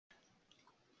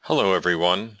Hello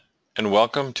everyone, and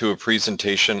welcome to a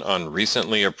presentation on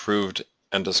recently approved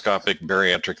endoscopic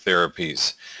bariatric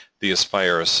therapies, the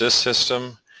Aspire Assist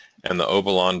system and the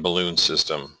Obalon balloon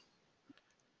system.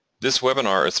 This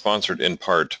webinar is sponsored in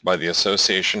part by the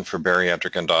Association for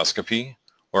Bariatric Endoscopy,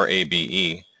 or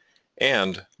ABE,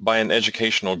 and by an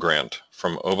educational grant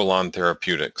from Obalon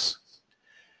Therapeutics.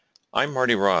 I'm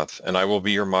Marty Roth, and I will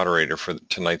be your moderator for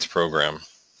tonight's program.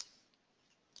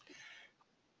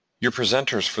 Your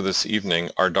presenters for this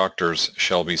evening are Doctors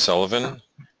Shelby Sullivan,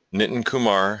 Nitin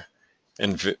Kumar,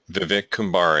 and Vivek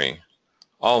Kumbhari,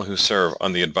 all who serve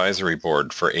on the advisory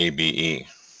board for ABE.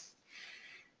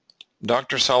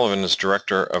 Dr. Sullivan is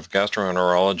Director of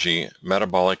Gastroenterology,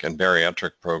 Metabolic and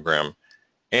Bariatric Program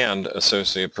and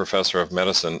Associate Professor of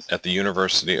Medicine at the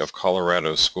University of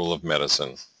Colorado School of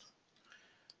Medicine.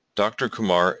 Dr.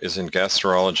 Kumar is in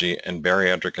Gastrology and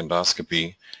Bariatric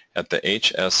Endoscopy at the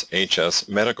HSHS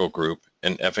Medical Group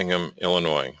in Effingham,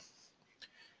 Illinois.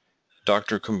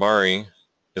 Dr. Kumbhari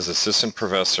is Assistant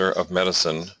Professor of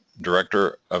Medicine,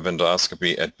 Director of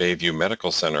Endoscopy at Bayview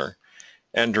Medical Center,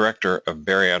 and Director of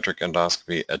Bariatric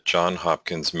Endoscopy at Johns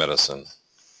Hopkins Medicine.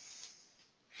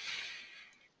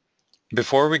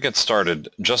 Before we get started,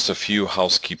 just a few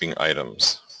housekeeping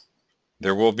items.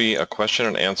 There will be a question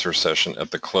and answer session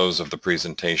at the close of the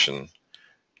presentation.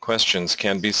 Questions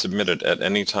can be submitted at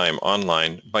any time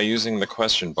online by using the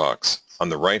question box on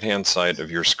the right-hand side of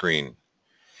your screen.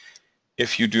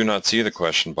 If you do not see the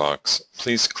question box,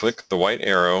 please click the white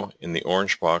arrow in the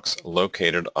orange box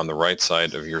located on the right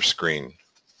side of your screen.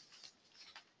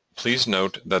 Please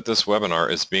note that this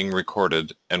webinar is being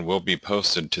recorded and will be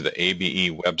posted to the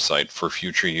ABE website for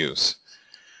future use.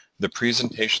 The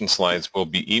presentation slides will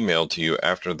be emailed to you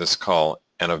after this call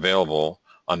and available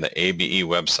on the ABE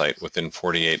website within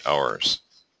 48 hours.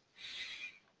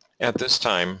 At this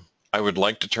time, I would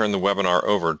like to turn the webinar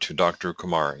over to Dr.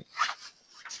 Kumbhari.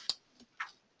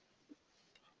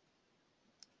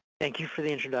 Thank you for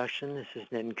the introduction. This is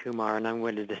Nitin Kumar, and I'm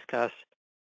going to discuss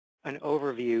an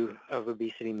overview of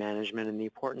obesity management and the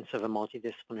importance of a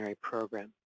multidisciplinary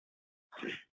program.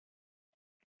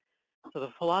 So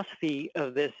the philosophy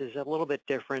of this is a little bit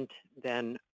different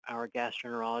than our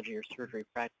gastroenterology or surgery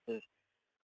practices.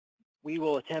 We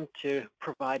will attempt to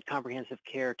provide comprehensive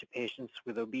care to patients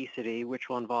with obesity, which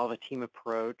will involve a team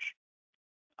approach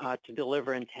to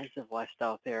deliver intensive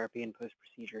lifestyle therapy and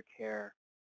post-procedure care.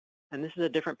 And this is a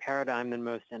different paradigm than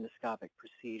most endoscopic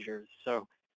procedures. So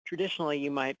traditionally, you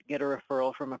might get a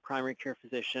referral from a primary care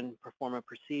physician, perform a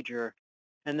procedure,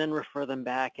 and then refer them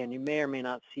back, and you may or may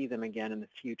not see them again in the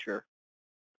future.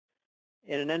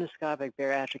 In an endoscopic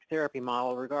bariatric therapy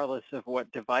model, regardless of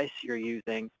what device you're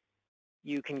using,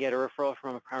 you can get a referral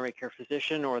from a primary care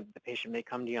physician, or the patient may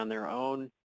come to you on their own.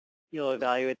 You'll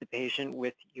evaluate the patient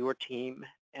with your team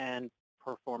and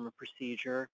perform a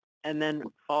procedure, and then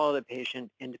follow the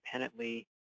patient independently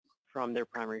from their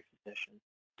primary physician.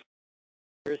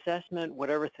 Your assessment,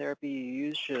 whatever therapy you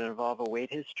use, should involve a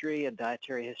weight history, a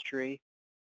dietary history,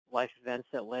 life events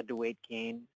that led to weight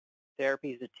gain,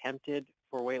 therapies attempted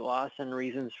for weight loss and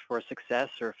reasons for success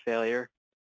or failure,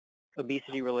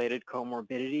 obesity-related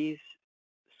comorbidities,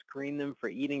 screen them for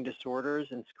eating disorders,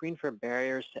 and screen for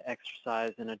barriers to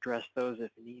exercise and address those if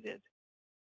needed.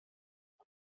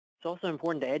 It's also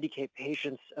important to educate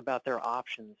patients about their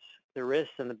options, the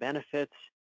risks and the benefits,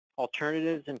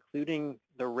 alternatives, including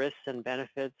the risks and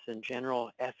benefits and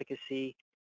general efficacy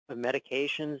of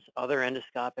medications, other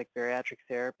endoscopic bariatric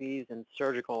therapies, and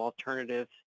surgical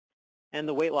alternatives, and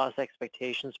the weight loss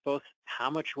expectations, both how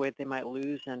much weight they might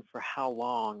lose and for how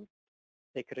long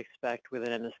they could expect with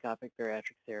an endoscopic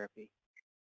bariatric therapy.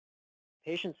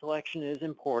 Patient selection is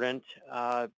important.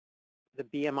 The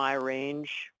BMI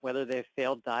range, whether they've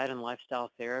failed diet and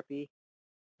lifestyle therapy,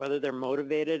 whether they're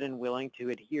motivated and willing to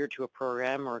adhere to a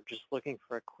program or just looking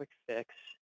for a quick fix.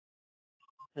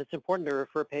 And it's important to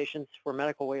refer patients for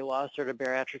medical weight loss or to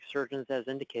bariatric surgeons as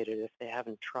indicated if they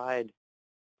haven't tried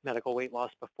medical weight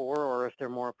loss before or if they're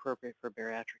more appropriate for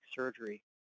bariatric surgery.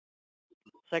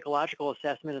 Psychological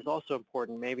assessment is also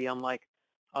important, maybe unlike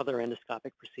other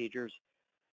endoscopic procedures.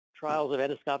 Trials of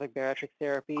endoscopic bariatric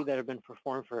therapy that have been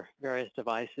performed for various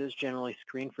devices generally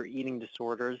screen for eating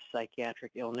disorders,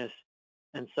 psychiatric illness,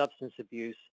 and substance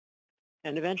abuse.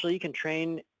 And eventually you can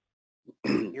train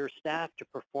your staff to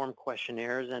perform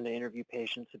questionnaires and to interview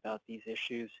patients about these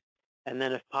issues. And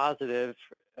then if positive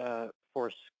for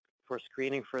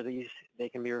screening for these, they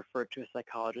can be referred to a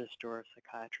psychologist or a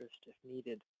psychiatrist if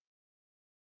needed.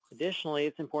 Additionally,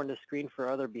 it's important to screen for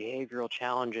other behavioral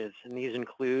challenges, and these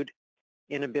include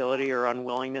inability or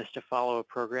unwillingness to follow a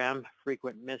program,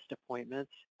 frequent missed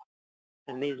appointments,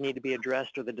 and these need to be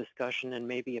addressed with a discussion and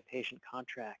maybe a patient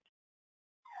contract.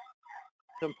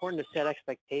 It's important to set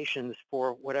expectations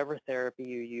for whatever therapy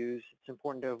you use. It's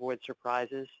important to avoid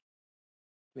surprises.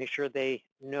 Make sure they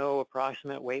know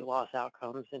approximate weight loss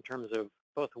outcomes in terms of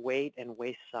both weight and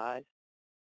waist size,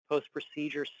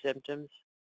 post-procedure symptoms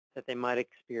that they might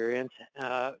experience,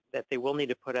 that they will need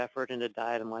to put effort into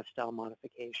diet and lifestyle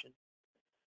modification,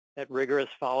 that rigorous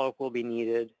follow-up will be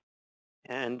needed,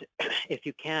 and if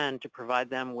you can, to provide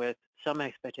them with some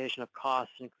expectation of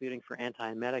costs, including for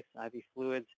antiemetics, IV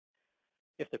fluids,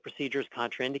 if the procedure is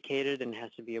contraindicated and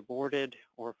has to be aborted,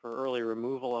 or for early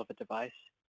removal of a device.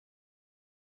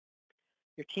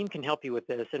 Your team can help you with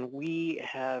this, and we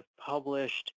have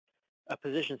published a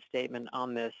position statement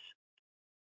on this.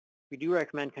 We do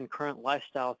recommend concurrent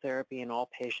lifestyle therapy in all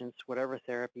patients, whatever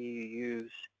therapy you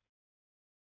use.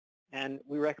 And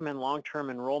we recommend long-term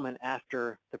enrollment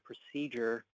after the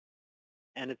procedure.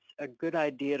 And it's a good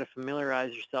idea to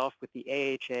familiarize yourself with the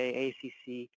AHA,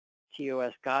 ACC,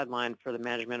 TOS guideline for the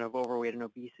management of overweight and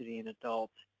obesity in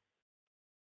adults.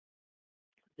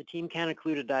 The team can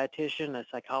include a dietitian, a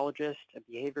psychologist, a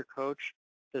behavior coach,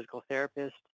 physical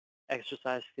therapist,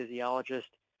 exercise physiologist,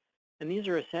 and these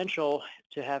are essential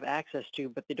to have access to,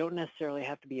 but they don't necessarily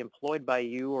have to be employed by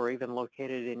you or even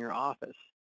located in your office.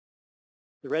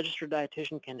 The registered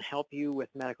dietitian can help you with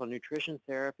medical nutrition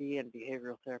therapy and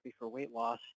behavioral therapy for weight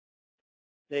loss.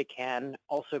 They can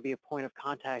also be a point of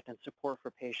contact and support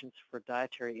for patients for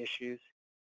dietary issues.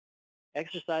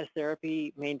 Exercise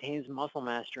therapy maintains muscle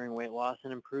mass during weight loss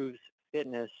and improves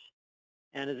fitness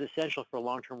and is essential for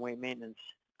long-term weight maintenance.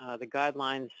 The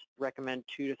guidelines recommend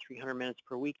 200 to 300 minutes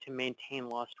per week to maintain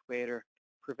lost weight or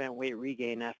prevent weight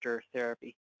regain after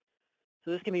therapy. So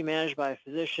this can be managed by a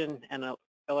physician, and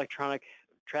electronic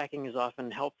tracking is often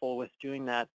helpful with doing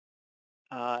that.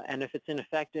 And if it's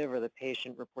ineffective or the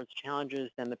patient reports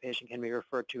challenges, then the patient can be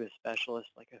referred to a specialist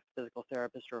like a physical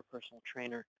therapist or a personal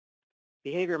trainer.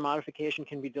 Behavior modification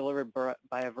can be delivered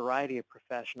by a variety of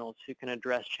professionals who can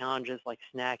address challenges like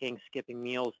snacking, skipping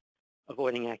meals,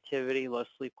 avoiding activity, low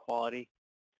sleep quality.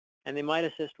 And they might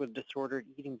assist with disordered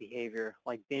eating behavior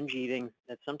like binge eating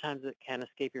that sometimes it can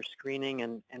escape your screening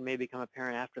and may become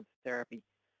apparent after the therapy.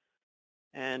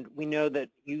 And we know that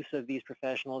use of these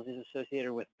professionals is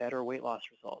associated with better weight loss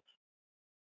results.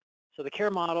 So the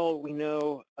care model, we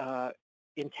know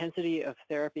intensity of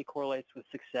therapy correlates with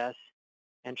success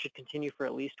and should continue for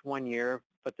at least 1 year,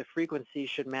 but the frequency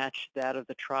should match that of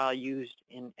the trial used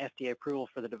in FDA approval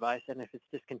for the device, and if it's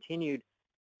discontinued,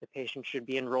 the patient should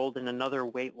be enrolled in another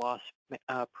weight loss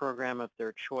program of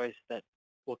their choice that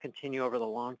will continue over the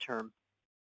long term.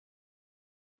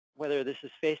 Whether this is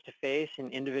face-to-face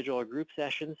in individual or group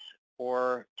sessions,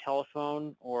 or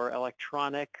telephone or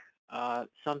electronic,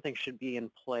 something should be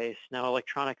in place. Now,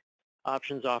 electronic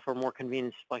options offer more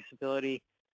convenience, flexibility,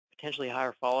 potentially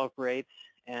higher follow-up rates,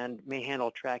 and may handle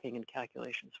tracking and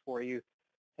calculations for you,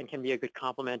 and can be a good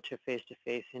complement to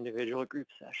face-to-face individual group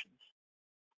sessions.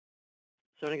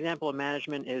 So an example of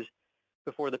management is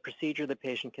before the procedure, the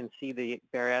patient can see the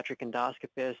bariatric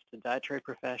endoscopist, a dietary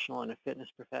professional, and a fitness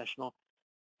professional,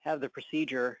 have the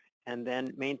procedure, and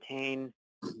then maintain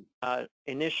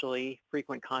initially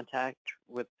frequent contact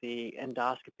with the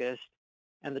endoscopist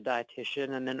and the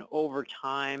dietitian, and then over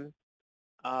time,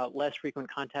 less frequent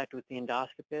contact with the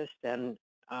endoscopist, and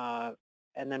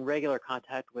then regular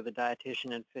contact with a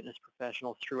dietitian and fitness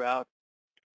professional throughout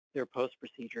their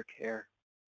post-procedure care.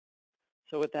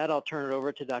 So with that, I'll turn it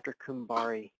over to Dr.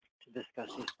 Kumbari to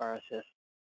discuss the Aspire Assist.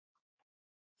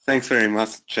 Thanks very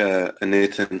much,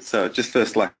 Nitin. So just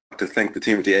first like to thank the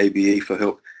team at the ABE for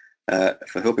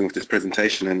helping with this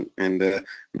presentation, and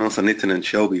also Nitin and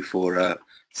Shelby for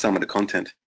some of the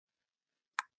content.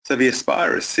 So the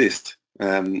Aspire Assist,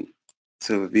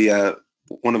 so the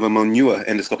one of the more newer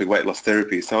endoscopic weight loss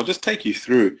therapies. So I'll just take you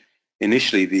through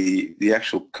initially the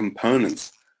actual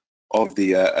components of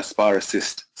the Aspire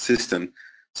Assist system.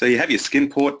 So you have your skin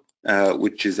port,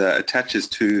 which is attaches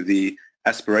to the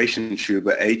aspiration tube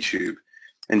or A tube,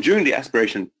 and during the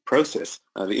aspiration process,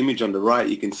 the image on the right,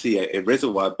 you can see a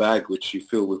reservoir bag which you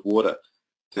fill with water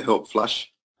to help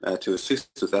flush, to assist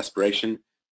with aspiration.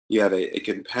 You have a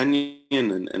companion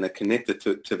and a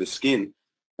connector to the skin,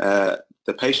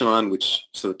 the patient line which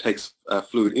sort of takes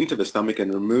fluid into the stomach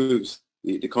and removes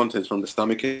the contents from the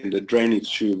stomach, and the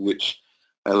drainage tube which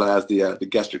allows the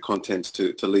gastric contents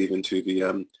to leave into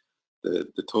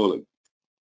the toilet.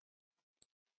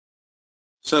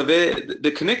 So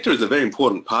the connector is a very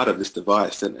important part of this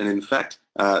device, and in fact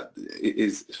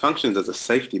it functions as a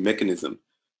safety mechanism.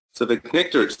 So the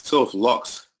connector itself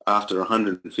locks after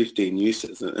 115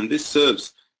 uses, and this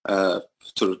serves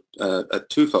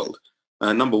twofold.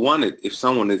 Number one, if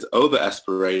someone is over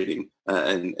aspirating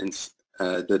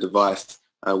the device,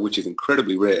 which is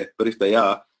incredibly rare, but if they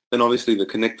are, then obviously the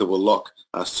connector will lock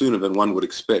sooner than one would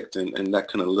expect, and that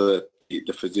can alert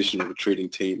the physician or the treating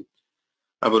team.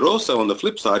 But also on the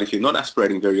flip side, if you're not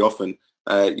aspirating very often,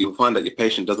 you'll find that your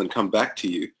patient doesn't come back to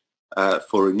you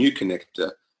for a new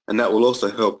connector, and that will also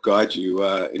help guide you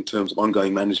in terms of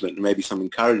ongoing management and maybe some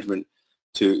encouragement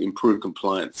to improve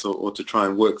compliance or to try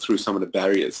and work through some of the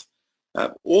barriers.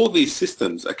 All these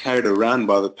systems are carried around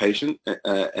by the patient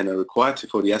and are required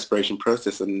for the aspiration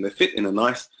process, and they fit in a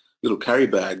nice little carry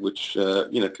bag, which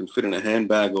can fit in a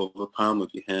handbag or the palm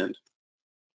of your hand.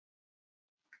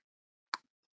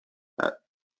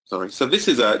 So this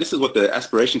is what the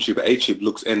aspiration tube or A-tube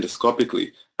looks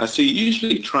endoscopically. So you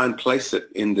usually try and place it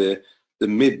in the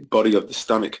mid body of the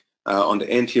stomach on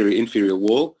the anterior inferior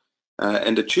wall,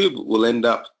 and the tube will end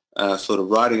up sort of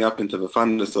riding up into the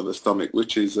fundus of the stomach,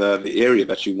 which is the area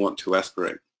that you want to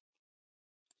aspirate.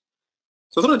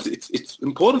 So I thought it's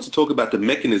important to talk about the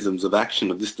mechanisms of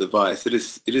action of this device. It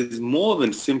is more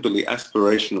than simply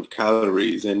aspiration of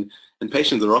calories, and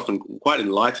patients are often quite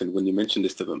enlightened when you mention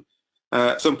this to them.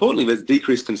 So importantly, there's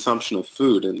decreased consumption of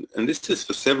food, and this is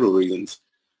for several reasons.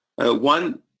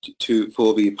 One,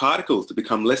 for the particles to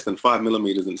become less than 5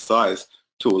 millimeters in size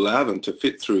to allow them to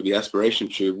fit through the aspiration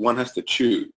tube, one has to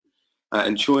chew.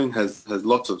 And chewing has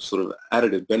lots of sort of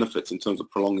additive benefits in terms of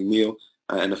prolonging meal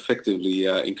and effectively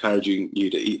encouraging you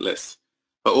to eat less.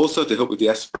 But also to help with the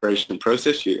aspiration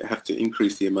process, you have to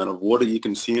increase the amount of water you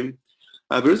consume.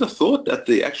 There is a thought that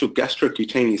the actual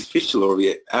gastrocutaneous fistula, or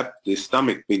the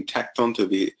stomach being tacked onto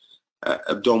the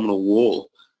abdominal wall,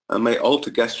 may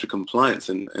alter gastric compliance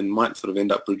and might sort of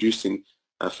end up reducing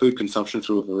food consumption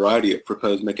through a variety of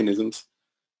proposed mechanisms.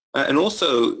 And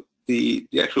also the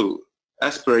actual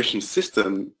aspiration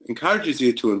system encourages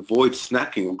you to avoid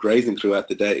snacking or grazing throughout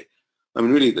the day. I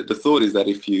mean, really, the thought is that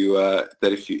if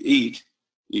you eat,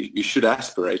 you should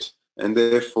aspirate, and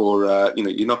therefore,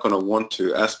 you're not going to want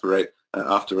to aspirate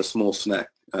after a small snack.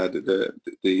 The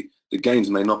gains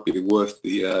may not be worth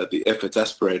the efforts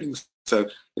aspirating. So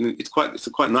it's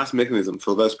a quite nice mechanism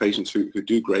for those patients who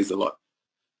do graze a lot.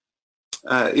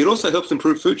 It also helps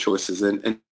improve food choices,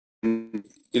 and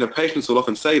patients will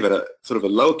often say that a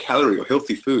low calorie or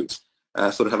healthy foods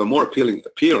sort of have a more appealing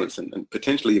appearance and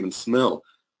potentially even smell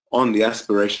on the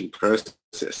aspiration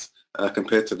process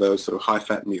compared to those sort of high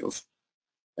fat meals.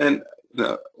 And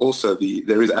also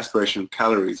there is aspiration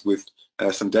calories, with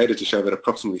some data to show that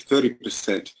approximately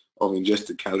 30% of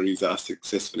ingested calories are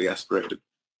successfully aspirated.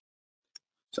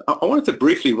 So I wanted to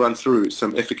briefly run through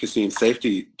some efficacy and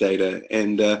safety data,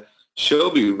 and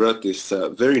Shelby wrote this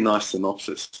very nice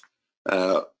synopsis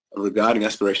regarding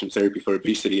aspiration therapy for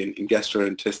obesity in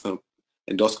gastrointestinal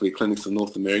endoscopy clinics of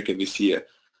North America this year,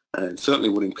 and certainly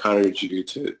would encourage you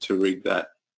to read that.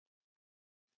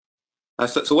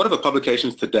 So what are the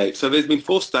publications to date? So there's been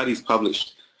 4 studies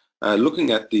published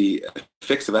looking at the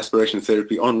effects of aspiration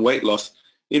therapy on weight loss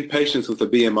in patients with a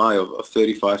BMI of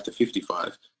 35 to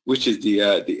 55, which is the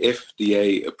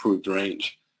FDA approved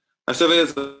range. So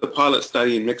there's a pilot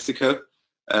study in Mexico,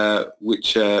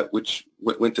 which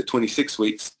went to 26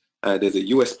 weeks. There's a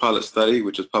US pilot study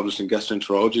which was published in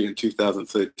Gastroenterology in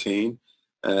 2013.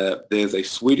 There's a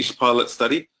Swedish pilot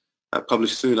study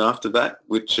published soon after that,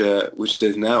 which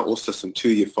there's now also some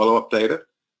 2-year follow-up data.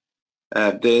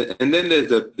 And then there's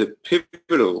the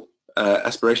pivotal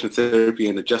aspiration therapy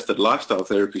and adjusted lifestyle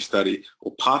therapy study,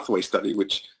 or pathway study,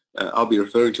 which I'll be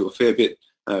referring to a fair bit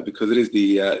because it is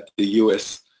the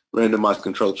US randomized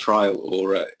controlled trial,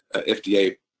 or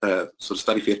FDA sort of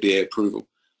study for FDA approval,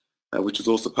 which was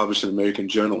also published in the American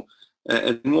Journal.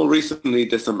 And more recently,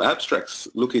 there's some abstracts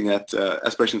looking at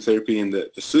aspiration therapy in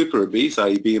the super obese,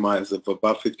 i.e. BMIs of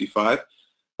above 55,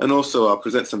 and also I'll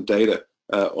present some data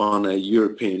on a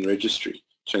European registry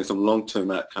showing some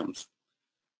long-term outcomes.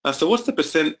 So what's the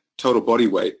percent total body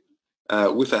weight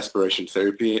with aspiration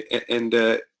therapy?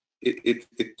 And it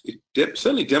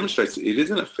certainly demonstrates that it is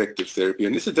an effective therapy,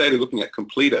 and this is data looking at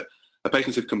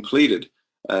patients who've completed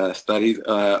studies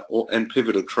and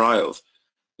pivotal trials.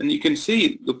 And you can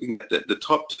see, looking at the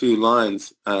top 2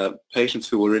 lines, patients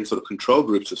who were in sort of control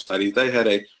groups of studies, they had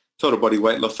a total body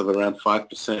weight loss of around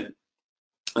 5%.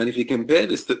 And if you compare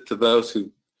this to those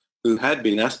who had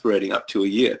been aspirating up to a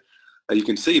year, you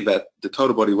can see that the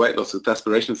total body weight loss with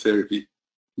aspiration therapy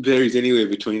varies anywhere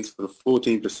between sort of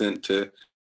 14% to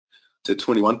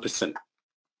 21%.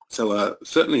 So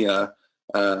certainly, one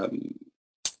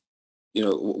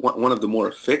of the more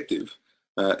effective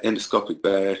endoscopic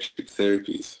bariatric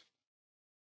therapies.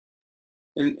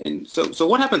 And so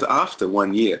what happens after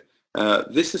 1 year?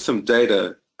 This is some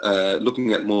data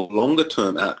looking at more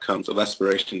longer-term outcomes of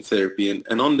aspiration therapy.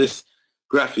 And on this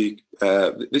graphic,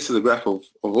 this is a graph of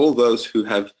all those who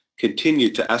have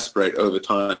continued to aspirate over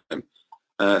time.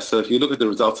 So if you look at the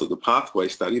results of the Pathway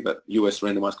study, that US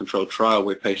randomized controlled trial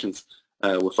where patients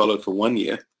were followed for 1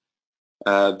 year,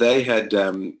 they had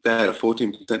a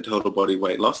 14% total body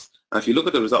weight loss. If you look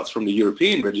at the results from the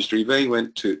European registry, they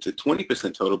went to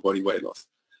 20% total body weight loss.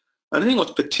 And I think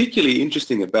what's particularly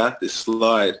interesting about this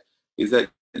slide is that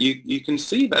you can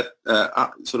see that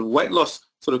sort of weight loss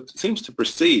sort of seems to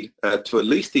proceed to at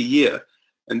least a year,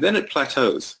 and then it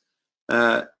plateaus.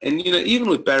 And even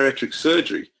with bariatric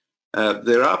surgery,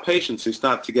 there are patients who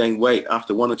start to gain weight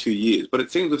after 1 or 2 years, but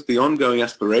it seems with the ongoing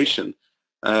aspiration,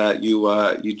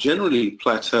 you generally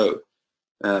plateau.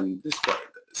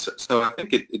 So I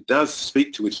think it does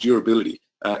speak to its durability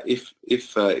if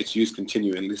its use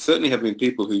continue. And there certainly have been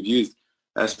people who've used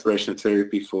aspiration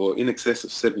therapy for in excess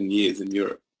of 7 years in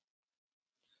Europe.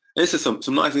 And this is some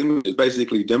nice images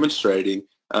basically demonstrating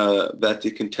that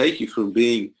it can take you from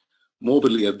being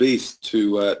morbidly obese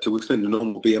to within the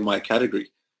normal BMI category.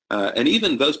 And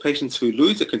even those patients who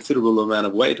lose a considerable amount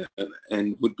of weight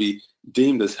and would be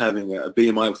deemed as having a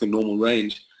BMI within normal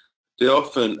range, they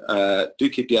often do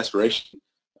keep the aspiration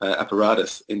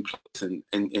apparatus in place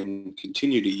and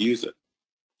continue to use it.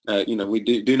 We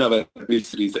do know that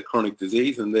obesity is a chronic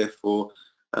disease, and therefore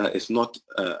it's not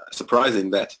surprising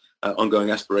that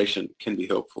ongoing aspiration can be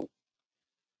helpful.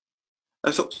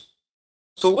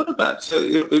 So what about, so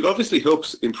it obviously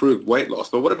helps improve weight loss,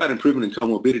 but what about improvement in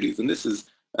comorbidities? And this is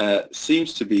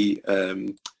seems to be a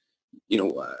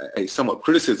somewhat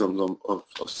criticism of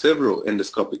several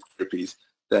endoscopic therapies,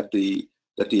 that the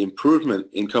improvement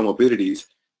in comorbidities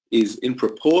is in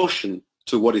proportion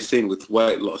to what is seen with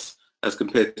weight loss, as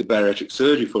compared to bariatric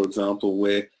surgery, for example,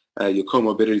 where your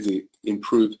comorbidities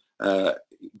improve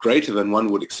greater than one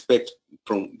would expect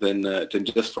than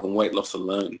just from weight loss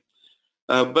alone.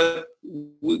 But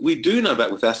we do know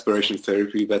that with aspiration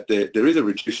therapy that there is a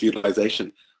reduced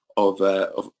utilization of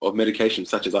medications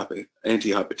such as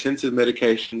antihypertensive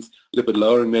medications,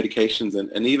 lipid-lowering medications,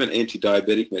 and even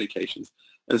anti-diabetic medications.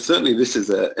 And certainly this is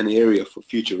an area for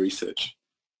future research.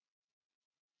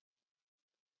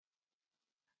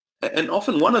 And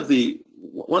often one of the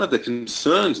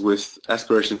concerns with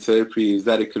aspiration therapy is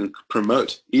that it can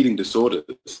promote eating disorders.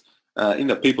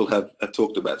 People have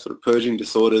talked about sort of purging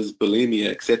disorders, bulimia,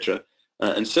 etc.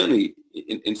 And certainly,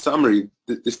 in summary,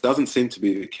 this doesn't seem to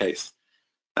be the case.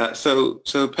 So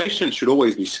patients should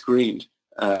always be screened,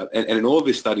 and in all of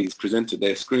these studies presented,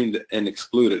 they're screened and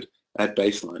excluded at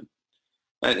baseline.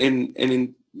 And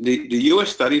in the US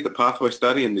study, the Pathway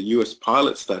study, and the US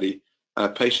pilot study,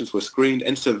 patients were screened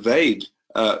and surveyed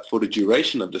for the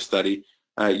duration of the study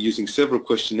using several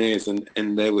questionnaires,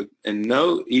 and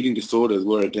no eating disorders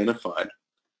were identified.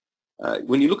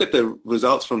 When you look at the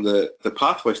results from the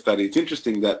Pathway study, it's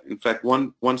interesting that, in fact,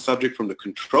 one subject from the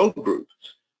control group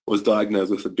was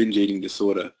diagnosed with a binge eating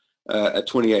disorder at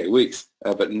 28 weeks,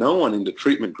 but no one in the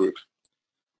treatment group.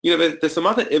 There's some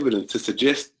other evidence to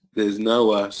suggest there's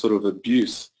no sort of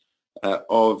abuse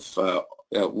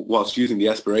whilst using the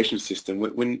aspiration system.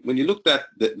 When you looked at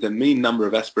the mean number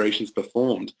of aspirations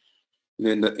performed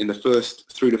in the first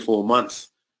 3 to 4 months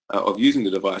of using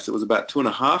the device, it was about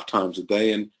 2.5 times a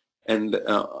day, and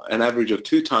an average of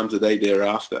 2 times a day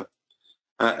thereafter.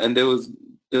 And there was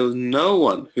no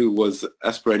one who was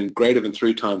aspirating greater than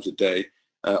 3 times a day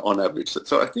on average.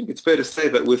 So I think it's fair to say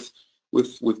that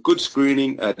with good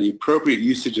screening, the appropriate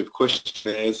usage of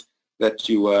questionnaires, that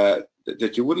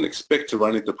you wouldn't expect to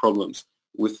run into problems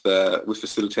with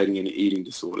facilitating any eating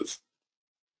disorders.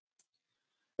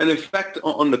 And in fact,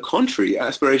 on the contrary,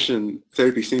 aspiration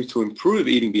therapy seems to improve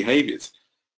eating behaviors.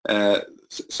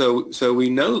 So we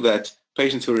know that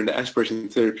patients who are in the aspiration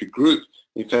therapy group,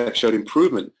 in fact, showed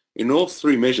improvement in all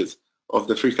 3 measures of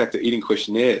the 3-factor eating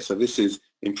questionnaire. So this is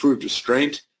improved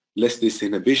restraint, less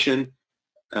disinhibition,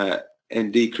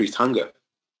 and decreased hunger.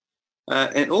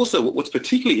 And also, what's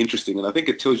particularly interesting, and I think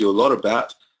it tells you a lot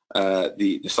about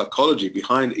the psychology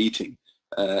behind eating,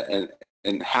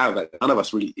 and how that none of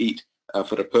us really eat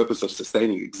for the purpose of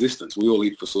sustaining existence. We all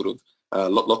eat for sort of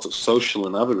lots of social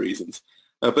and other reasons.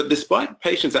 But despite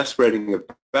patients aspirating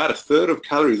about 1/3 of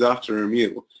calories after a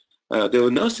meal, there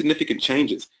were no significant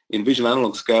changes in visual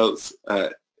analog scales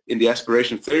in the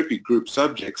aspiration therapy group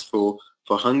subjects for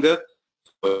hunger,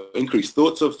 for increased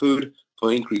thoughts of food,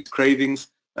 for increased cravings,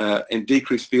 and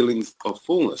decreased feelings of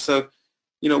fullness. So,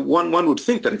 one would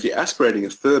think that if you're aspirating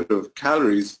 1/3 of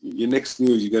calories, your next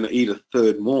meal you're going to eat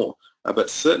 1/3 more.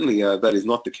 But certainly that is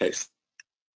not the case.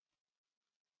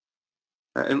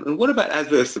 And what about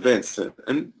adverse events?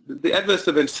 And the adverse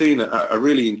events seen are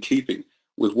really in keeping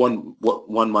with what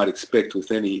one might expect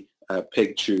with any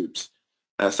PEG tubes.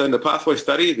 So in the pathway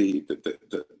study,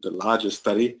 the largest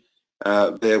study,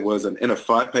 there was an N of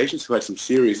 5 patients who had some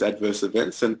serious adverse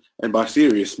events, and by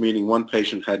serious meaning one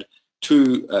patient had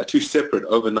two separate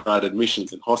overnight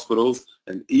admissions in hospitals,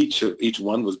 and each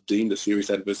one was deemed a serious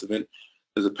adverse event.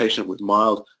 There's a patient with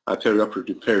mild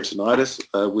perioperative peritonitis,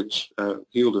 which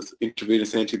healed with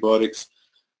intravenous antibiotics.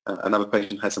 Another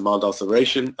patient had some mild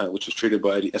ulceration, which was treated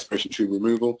by the aspiration tube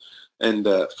removal, and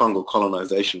fungal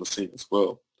colonization was seen as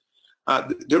well.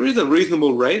 There is a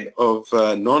reasonable rate of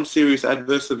non-serious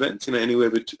adverse events,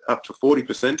 anywhere up to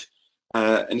 40%,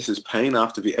 and this is pain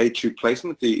after the A tube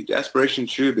placement. The aspiration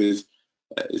tube is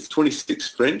 26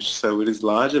 French, so it is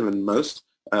larger than most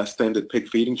standard PEG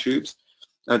feeding tubes.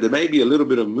 There may be a little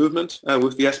bit of movement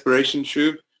with the aspiration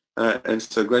tube, and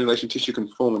so granulation tissue can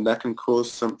form, and that can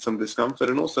cause some discomfort.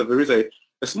 And also there is a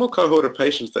small cohort of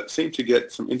patients that seem to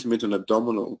get some intermittent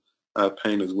abdominal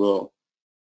pain as well.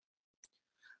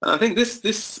 And I think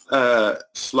this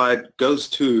slide goes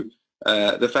to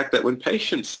the fact that when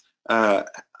patients are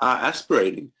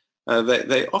aspirating,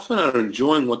 they often are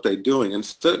enjoying what they're doing. And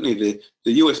certainly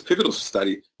the US pivotal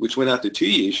study, which went out to 2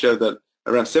 years, showed that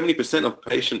around 70% of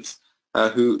patients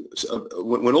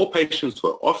when all patients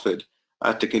were offered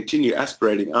to continue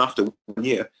aspirating after 1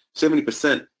 year,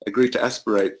 70% agreed to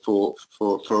aspirate for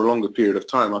a longer period of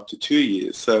time, up to 2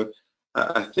 years. So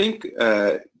I think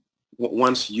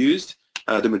once used,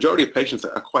 the majority of patients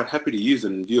are quite happy to use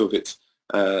it in view of its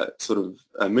sort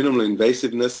of minimal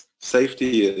invasiveness,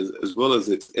 safety, as well as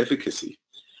its efficacy.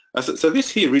 So this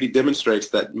here really demonstrates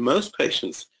that most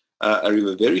patients are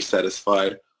either very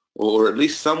satisfied or at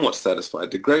least somewhat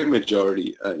satisfied. The great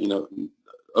majority,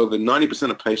 over 90%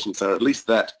 of patients are at least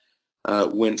that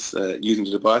once using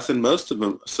the device, and most of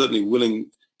them are certainly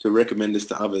willing to recommend this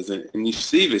to others. And you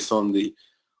see this on the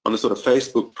sort of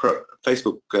Facebook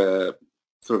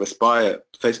sort of Aspire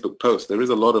Facebook post. There is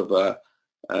a lot of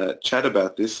chat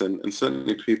about this, and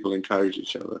certainly people encourage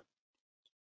each other.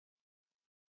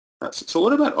 So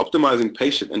what about optimizing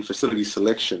patient and facility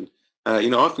selection? I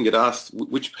often get asked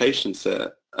which patients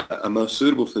are most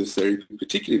suitable for this therapy,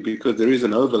 particularly because there is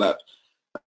an overlap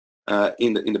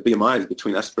in the BMIs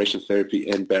between aspiration therapy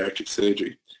and bariatric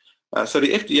surgery. So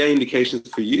the FDA indications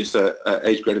for use are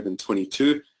age greater than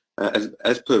 22.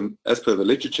 As per the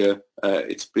literature,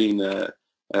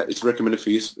 it's recommended for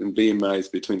use in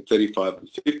BMIs between 35 and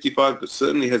 55, but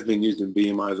certainly has been used in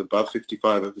BMIs above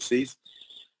 55 overseas.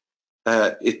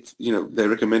 They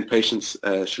recommend patients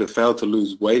should have failed to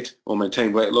lose weight or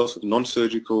maintain weight loss with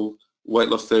non-surgical weight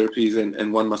loss therapies,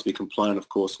 and one must be compliant, of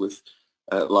course, with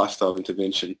lifestyle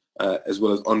intervention, as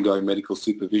well as ongoing medical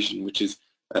supervision, which is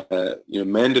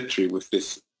mandatory with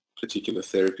this particular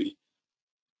therapy.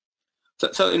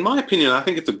 So in my opinion, I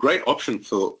think it's a great option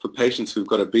for patients who've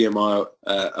got a BMI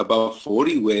above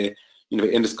 40, where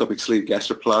endoscopic sleeve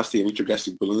gastroplasty and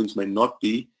intragastric balloons may not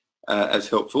be as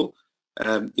helpful.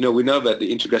 We know that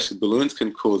the intragastric balloons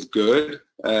can cause GERD,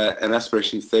 and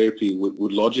aspiration therapy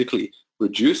would logically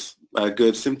reduce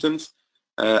GERD symptoms.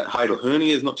 Hiatal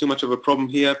hernia is not too much of a problem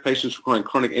here. Patients requiring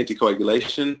chronic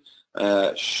anticoagulation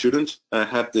shouldn't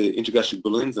have the intragastric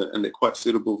balloons, and they're quite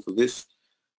suitable for this.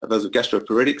 Those with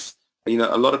gastroparetics,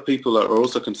 a lot of people are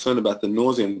also concerned about the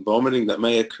nausea and vomiting that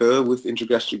may occur with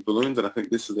intragastric balloons, and I think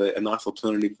this is a nice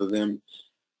alternative for them.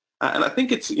 And I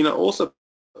think it's, also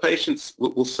patients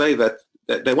will say that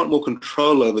they want more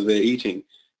control over their eating.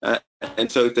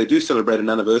 And so if they do celebrate an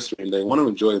anniversary and they want to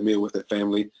enjoy a meal with their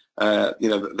family,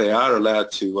 they are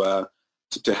allowed to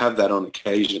have that on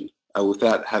occasion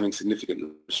without having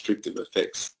significant restrictive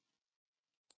effects.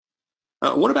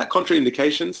 What about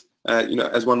contraindications?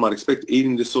 As one might expect,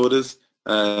 eating disorders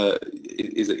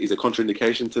is a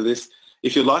contraindication to this.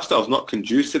 If your lifestyle is not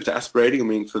conducive to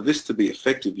aspirating, for this to be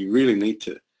effective, you really need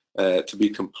to be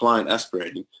compliant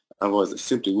aspirating. Otherwise, it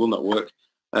simply will not work.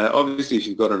 Obviously, if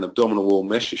you've got an abdominal wall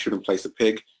mesh, you shouldn't place a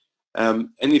PEG. And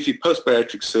if you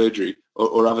post-bariatric surgery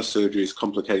or other surgeries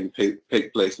complicating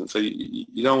PEG placement, so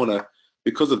you don't want to,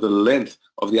 because of the length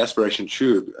of the aspiration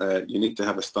tube, you need to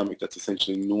have a stomach that's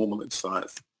essentially normal in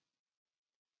size.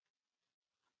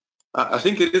 I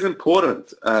think it is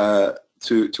important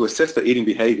to assess the eating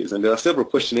behaviors, and there are several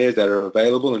questionnaires that are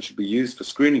available and should be used for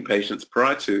screening patients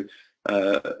prior to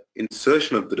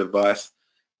insertion of the device,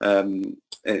 and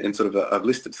sort of I've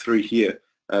listed 3 here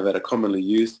that are commonly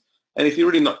used. And if you're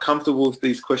really not comfortable with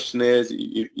these questionnaires,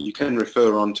 you can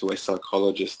refer on to a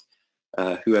psychologist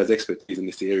who has expertise in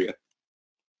this area.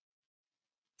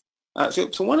 So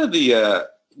one of the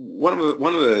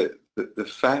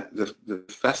the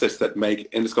facets that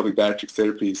make endoscopic bariatric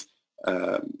therapies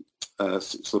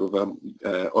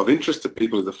of interest to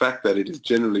people is the fact that it is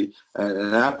generally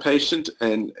an outpatient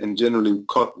and generally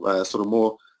sort of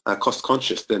more cost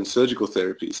conscious than surgical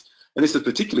therapies. And this is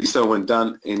particularly so when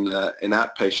done in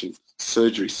outpatient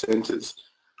surgery centers.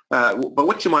 But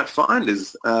what you might find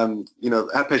is,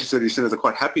 outpatient surgery centers are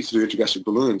quite happy to do intragastric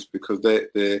balloons because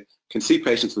they can see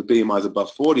patients with BMIs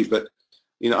above 40. But,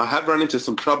 I have run into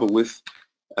some trouble with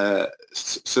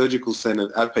surgical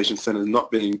centers, outpatient centers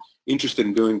not being interested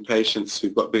in doing patients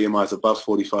who've got BMIs above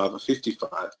 45 or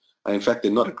 55. In fact,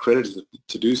 they're not accredited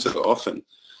to do so often.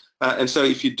 And so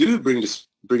if you do bring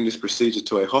this procedure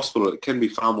to a hospital, it can be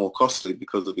far more costly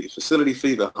because of the facility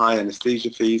fee, the high anesthesia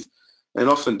fees, and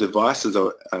often devices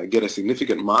get a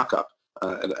significant markup.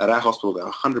 At our hospital, there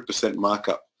are 100%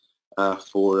 markup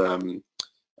for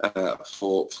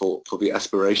the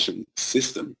aspiration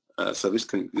system. So this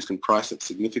can price it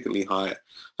significantly higher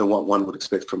than what one would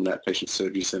expect from an outpatient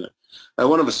surgery center.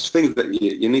 One of the things that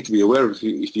you need to be aware of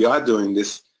if you are doing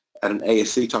this at an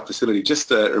ASC type facility,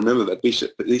 just remember that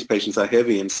these patients are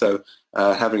heavy, and so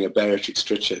having a bariatric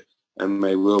stretcher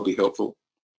may well be helpful.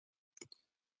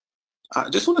 I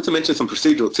just wanted to mention some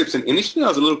procedural tips, and initially I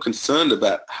was a little concerned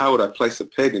about how would I place a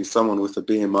peg in someone with a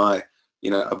BMI,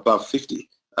 above 50.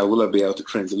 Will I be able to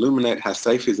transilluminate? How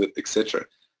safe is it, etc.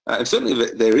 And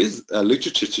certainly there is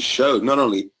literature to show, not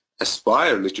only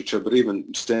Aspire literature, but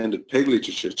even standard peg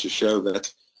literature to show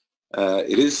that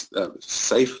it is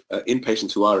safe in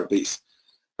patients who are obese.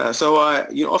 So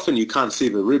often you can't see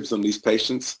the ribs on these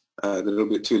patients. They're a little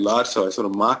bit too large, so I sort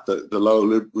of mark the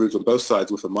lower ribs on both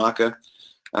sides with a marker.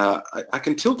 I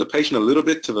can tilt the patient a little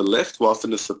bit to the left whilst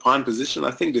in the supine position.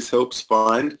 I think this helps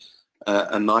find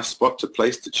a nice spot to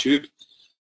place the tube.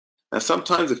 Now,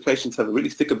 sometimes if patients have a really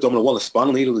thick abdominal wall, a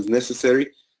spinal needle is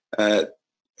necessary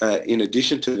in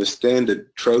addition to the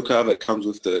standard trocar that comes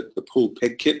with the pulled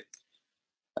peg kit.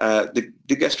 The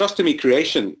gastrostomy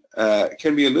creation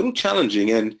can be a little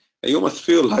challenging, and you almost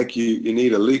feel like you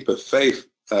need a leap of faith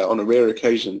on a rare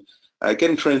occasion.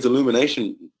 Getting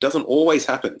transillumination doesn't always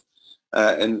happen.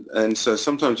 And so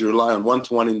sometimes you rely on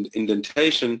one-to-one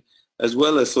indentation as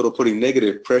well as sort of putting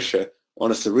negative pressure on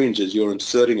a syringe as you're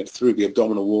inserting it through the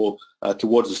abdominal wall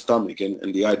towards the stomach.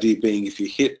 And the idea being if you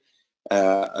hit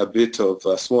a bit of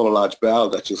small or large bowel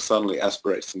that you'll suddenly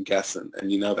aspirate some gas, and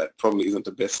that probably isn't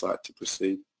the best site to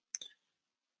proceed.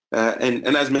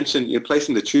 And as mentioned, you're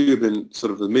placing the tube in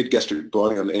sort of the mid-gastric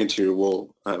body on the anterior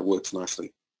wall works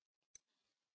nicely.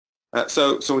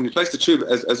 So when you place the tube,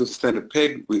 as with a standard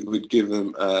peg, we'd give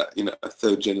them, a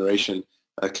third-generation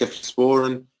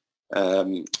cephalosporin,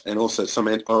 and also some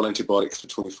oral antibiotics for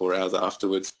 24 hours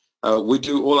afterwards. We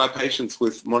do all our patients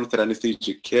with monitored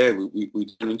anesthesia care. We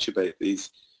don't intubate these.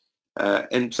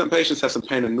 And some patients have some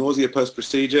pain and nausea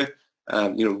post-procedure.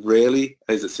 Rarely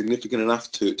is it significant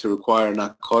enough to require a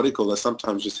narcotic, although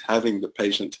sometimes just having the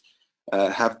patient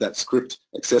have that script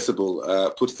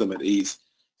accessible puts them at ease.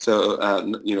 So,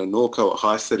 Norco or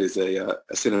Hyset is a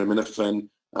acetaminophen,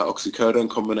 oxycodone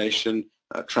combination,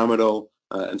 tramadol,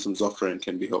 and some Zofran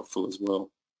can be helpful as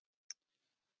well.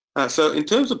 So in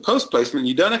terms of post-placement,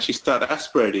 you don't actually start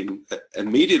aspirating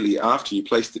immediately after you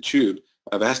place the tube.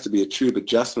 There has to be a tube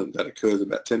adjustment that occurs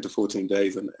about 10 to 14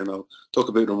 days, and I'll talk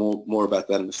a bit more about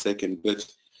that in a second.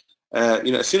 But,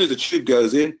 as soon as the tube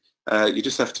goes in, you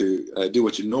just have to do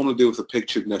what you normally do with a peg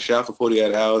tube, shower for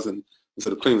 48 hours and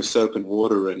sort of clean with soap and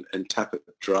water and tap it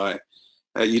dry.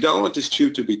 You don't want this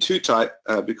tube to be too tight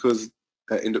because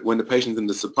when the patient's in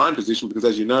the supine position, because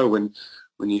as you know, when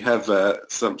you have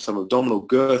some abdominal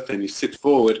girth and you sit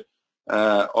forward,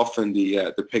 often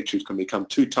the peg tubes can become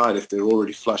too tight if they're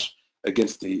already flush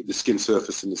against the skin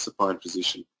surface in the supine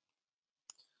position.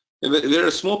 And there are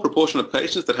a small proportion of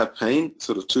patients that have pain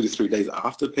sort of 2 to 3 days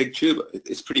after peg tube.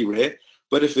 It's pretty rare,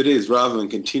 but if it is, rather than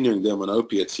continuing them on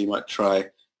opiates, you might try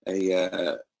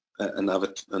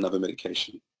another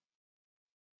medication.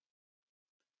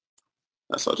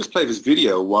 So I'll just play this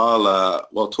video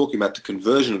while talking about the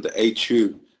conversion of the A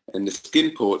tube and the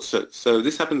skin port. So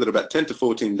this happens at about 10 to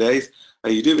 14 days.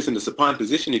 You do this in the supine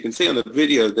position. You can see on the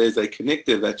video there's a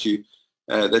connector that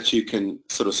you can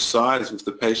sort of size with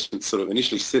the patient sort of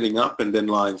initially sitting up and then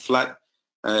lying flat.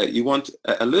 You want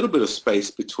a little bit of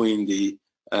space between the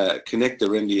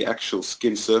connector and the actual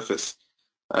skin surface.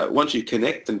 Once you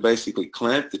connect and basically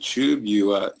clamp the tube,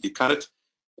 you cut it,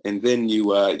 and then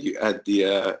you add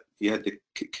the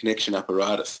connection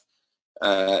apparatus.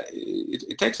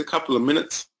 It takes a couple of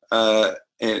minutes, but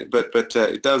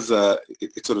it does.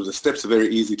 It's sort of the steps are very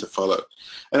easy to follow.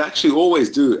 And actually, always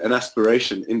do an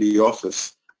aspiration in the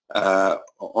office so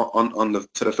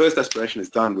the first aspiration is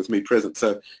done with me present.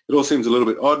 So it all seems a little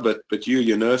bit odd, but you,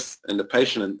 your nurse, and the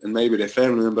patient, and maybe their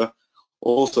family member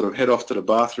all sort of head off to the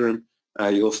bathroom.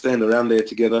 You all stand around there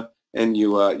together, and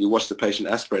you watch the patient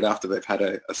aspirate after they've had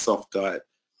a soft diet.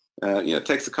 It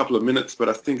takes a couple of minutes, but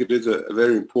I think it is a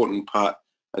very important part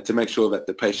to make sure that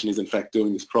the patient is in fact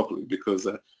doing this properly, because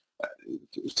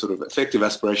sort of effective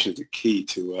aspiration is the key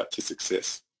to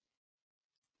success.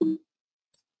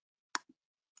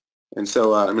 And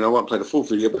so, I won't play the full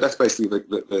video, but that's basically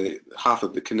the half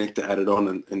of the connector added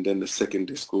on, and then the second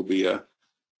disc will be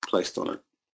placed on it.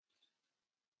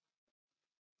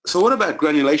 So what about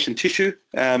granulation tissue?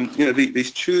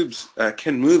 These tubes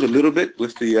can move a little bit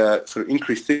with the sort of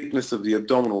increased thickness of the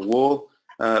abdominal wall.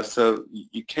 So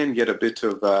you can get a bit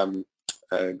of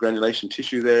granulation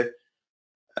tissue there.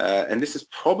 And this is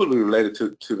probably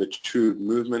related to the tube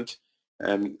movement.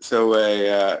 So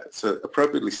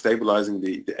appropriately stabilizing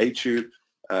the A-tube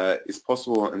is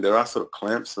possible, and there are sort of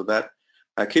clamps for that.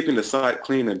 Keeping the site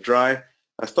clean and dry,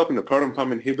 stopping the proton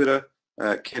pump inhibitor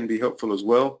can be helpful as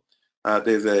well.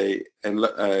 There's a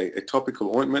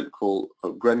topical ointment called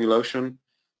granulation,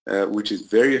 which is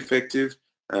very effective.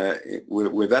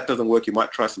 Where that doesn't work, you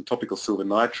might try some topical silver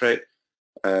nitrate.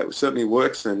 It certainly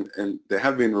works, and there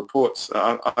have been reports.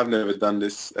 I've never done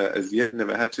this as yet,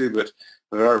 never had to, but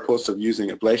there are reports of using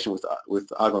ablation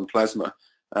with argon plasma,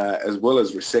 as well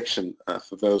as resection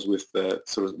for those with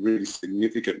sort of really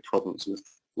significant problems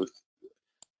with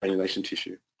granulation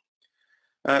tissue.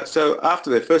 So after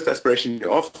their first aspiration,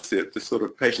 you offset, the sort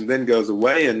of patient then goes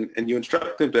away, and you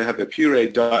instruct them to have a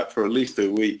pureed diet for at least a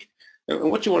week.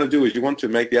 And what you want to do is you want to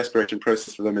make the aspiration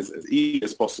process for them as easy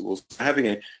as possible. So having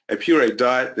a pureed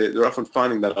diet, they're often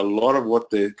finding that a lot of what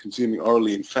they're consuming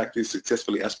orally, in fact, is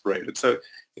successfully aspirated. So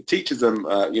it teaches them,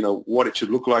 what it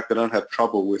should look like. They don't have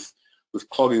trouble with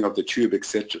clogging of the tube,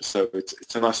 etc. So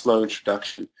it's a nice slow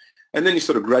introduction. And then you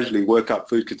sort of gradually work up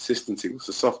food consistency with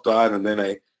a soft diet and then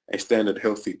a standard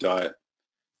healthy diet.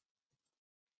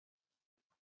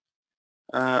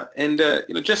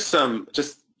 Just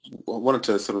wanted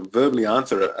to sort of verbally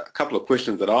answer a couple of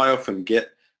questions that I often get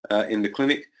in the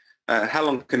clinic. How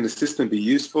long can the system be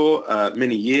used for?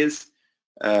 Many years.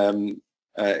 It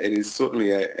is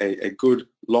certainly a good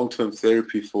long-term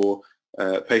therapy for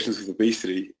patients with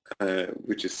obesity,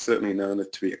 which is certainly known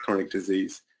to be a chronic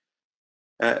disease.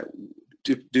 The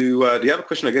other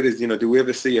question I get is, do we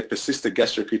ever see a persistent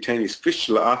gastrocutaneous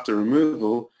fistula after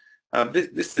removal?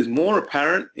 This is more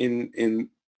apparent in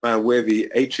where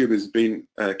the A-tube has been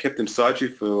kept inside you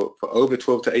for over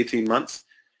 12 to 18 months.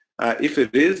 If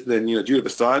it is, then due to the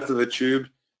size of the tube,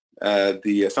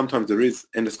 sometimes there is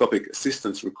endoscopic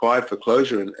assistance required for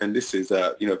closure, and this is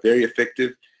very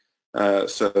effective.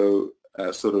 Sort of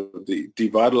the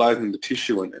devitalizing the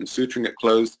tissue and suturing it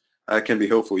closed can be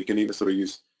helpful. You can either sort of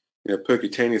use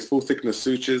percutaneous full thickness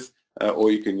sutures, or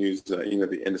you can use the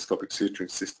endoscopic suturing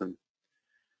system.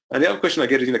 And the other question I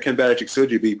get is, can bariatric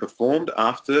surgery be performed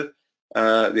after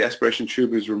the aspiration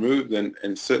tube is removed?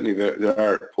 And certainly there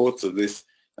are reports of this,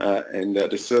 and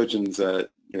the surgeons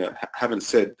haven't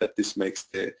said that this makes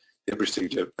their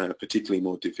procedure particularly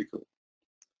more difficult.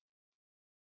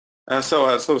 So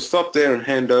I'll sort of stop there and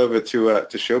hand over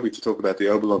to Shelby to talk about the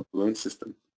Obalon balloon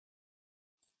system.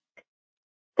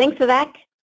 Thanks, Vivek.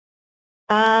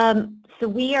 So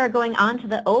we are going on to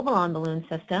the Obalon balloon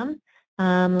system.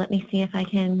 Let me see if I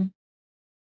can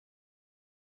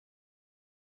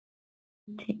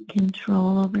take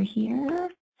control over here.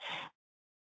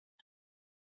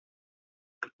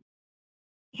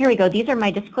 Here we go. These are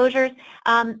my disclosures.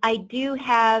 I do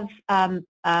have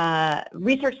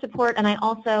research support, and I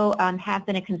also have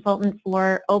been a consultant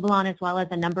for Obalon as well as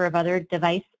a number of other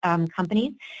device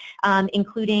companies,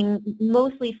 including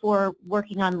mostly for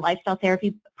working on lifestyle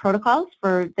therapy protocols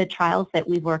for the trials that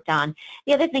we've worked on.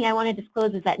 The other thing I want to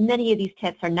disclose is that many of these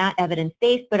tips are not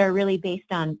evidence-based, but are really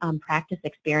based on practice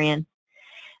experience.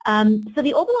 So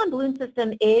the Obalon balloon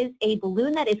system is a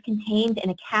balloon that is contained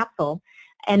in a capsule,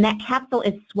 and that capsule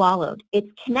is swallowed.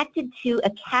 It's connected to a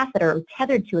catheter, or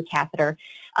tethered to a catheter,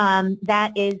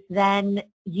 that is then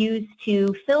used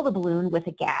to fill the balloon with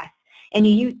a gas. And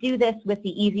you do this with the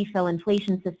easy fill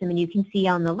inflation system, and you can see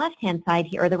on the left-hand side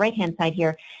here, or the right-hand side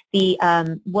here, the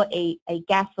what a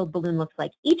gas-filled balloon looks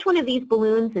like. Each one of these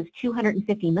balloons is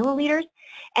 250 milliliters,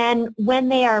 and when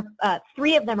they are,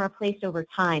 3 of them are placed over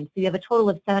time, so you have a total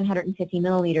of 750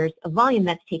 milliliters of volume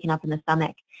that's taken up in the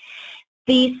stomach.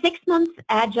 The 6-month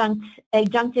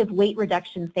adjunctive weight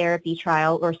reduction therapy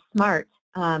trial, or SMART,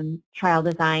 trial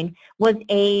design was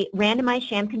a randomized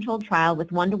sham-controlled trial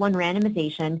with one-to-one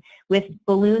randomization with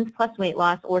balloons plus weight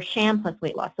loss or sham plus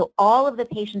weight loss. So all of the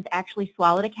patients actually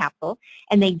swallowed a capsule,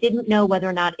 and they didn't know whether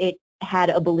or not it had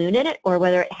a balloon in it or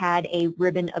whether it had a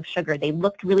ribbon of sugar. They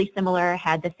looked really similar,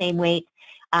 had the same weight,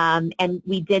 and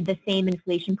we did the same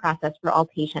inflation process for all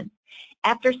patients.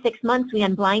 After 6 months, we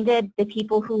unblinded. The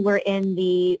people who were in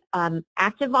the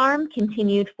active arm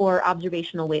continued for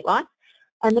observational weight loss,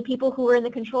 and the people who were in the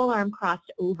control arm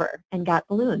crossed over and got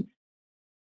balloons.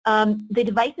 The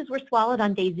devices were swallowed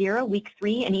on day 0, week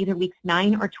 3, and either weeks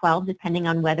 9 or 12, depending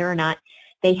on whether or not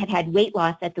they had had weight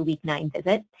loss at the week 9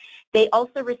 visit. They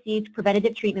also received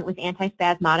preventative treatment with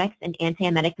antispasmodics and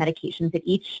antiemetic medications at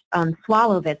each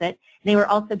swallow visit. They were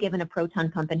also given a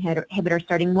proton pump inhibitor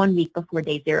starting 1 week before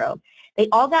day 0. They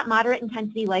all got moderate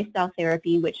intensity lifestyle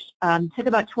therapy, which took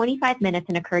about 25 minutes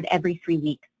and occurred every 3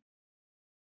 weeks.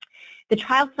 The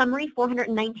trial summary,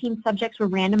 419 subjects were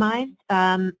randomized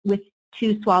with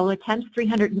 2 swallow attempts.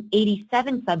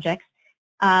 387 subjects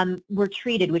were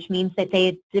treated, which means that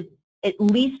they had at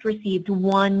least received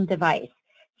 1 device.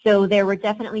 So there were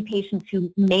definitely patients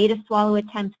who made a swallow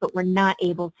attempt but were not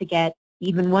able to get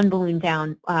even 1 balloon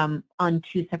down on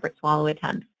 2 separate swallow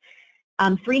attempts.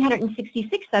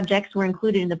 366 subjects were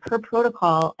included in the per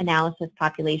protocol analysis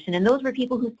population, and those were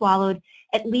people who swallowed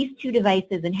at least 2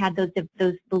 devices and had those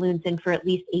balloons in for at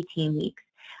least 18 weeks.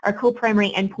 Our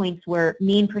co-primary endpoints were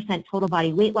mean % total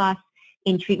body weight loss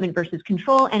in treatment versus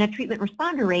control and a treatment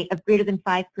responder rate of greater than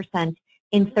 5%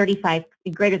 in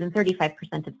greater than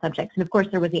 35% of subjects. And of course,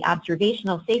 there was the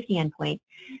observational safety endpoint,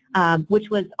 which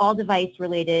was all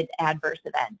device-related adverse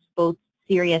events, both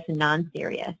serious and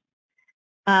non-serious.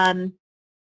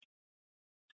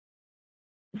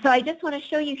 So I just want to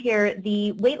show you here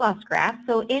the weight loss graph.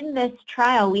 So in this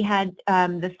trial, we had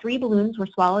the 3 balloons were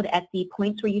swallowed at the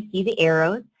points where you see the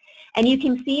arrows. And you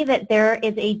can see that there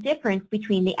is a difference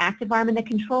between the active arm and the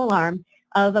control arm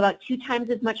of about 2 times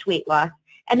as much weight loss.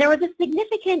 And there was a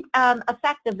significant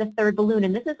effect of the 3rd balloon.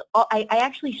 And this is all, I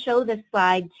actually show this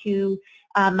slide to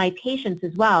my patients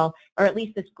as well, or at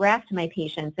least this graph to my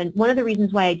patients. And one of the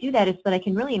reasons why I do that is so that I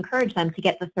can really encourage them to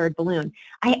get the 3rd balloon.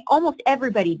 Almost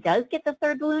everybody does get the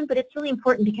 3rd balloon, but it's really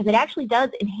important because it actually does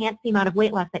enhance the amount of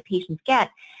weight loss that patients get.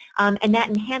 And that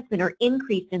enhancement or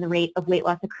increase in the rate of weight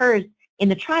loss occurs in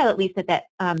the trial, at least at that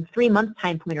 3-month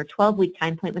time point or 12-week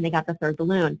time point when they got the 3rd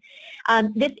balloon.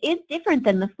 This is different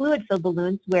than the fluid-filled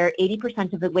balloons where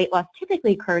 80% of the weight loss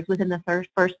typically occurs within the first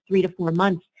 3 to 4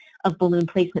 months of balloon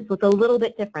placement, so it's a little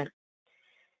bit different.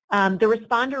 The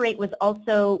responder rate was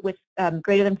also with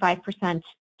greater than 5%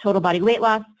 total body weight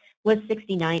loss was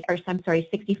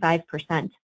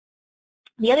 65%.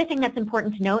 The other thing that's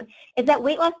important to note is that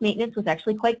weight loss maintenance was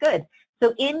actually quite good.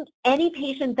 So in any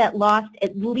patient that lost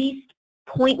at least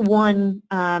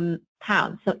 0.1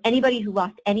 pounds, so anybody who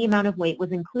lost any amount of weight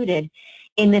was included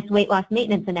in this weight loss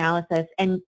maintenance analysis,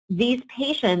 and these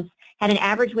patients had an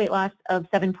average weight loss of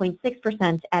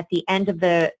 7.6% at the end of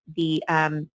the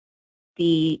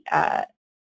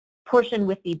portion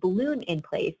with the balloon in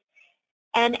place.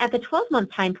 And at the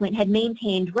 12-month time point had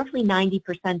maintained roughly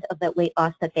 90% of that weight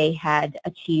loss that they had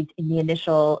achieved in the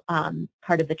initial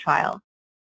part of the trial.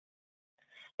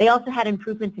 They also had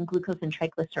improvements in glucose and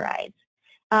triglycerides.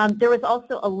 There was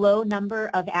also a low number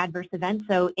of adverse events.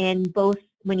 So in both,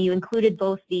 when you included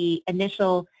both the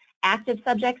initial active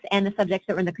subjects and the subjects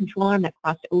that were in the control arm that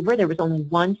crossed over, there was only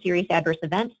 1 serious adverse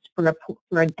event for a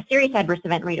serious adverse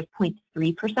event rate of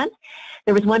 0.3%.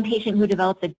 There was 1 patient who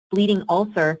developed a bleeding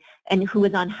ulcer and who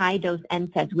was on high-dose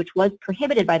NSAIDs, which was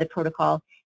prohibited by the protocol,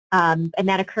 and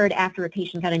that occurred after a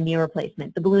patient got a knee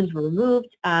replacement. The balloons were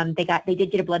removed. They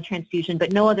did get a blood transfusion,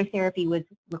 but no other therapy was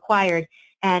required,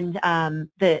 and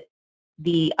the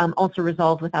ulcer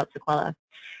resolved without sequela.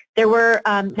 There were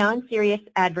non-serious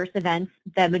adverse events,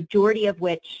 the majority of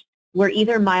which were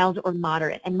either mild or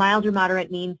moderate. And mild or moderate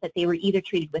means that they were either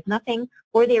treated with nothing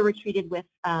or they were treated with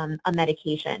a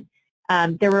medication.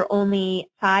 There were only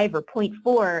 5 or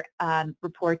 0.4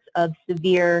 reports of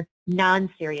severe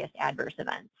non-serious adverse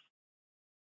events.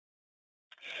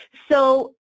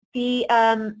 So the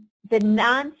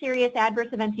non-serious adverse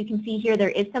events you can see here,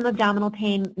 there is some abdominal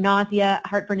pain, nausea,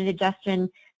 heartburn and indigestion,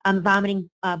 vomiting,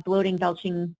 bloating,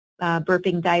 belching,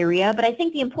 burping, diarrhea. But I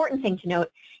think the important thing to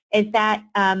note is that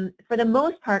for the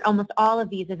most part, almost all of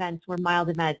these events were mild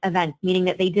events, meaning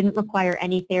that they didn't require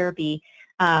any therapy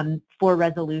for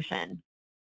resolution.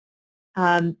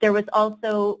 There was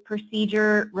also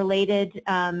procedure-related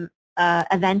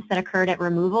events that occurred at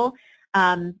removal,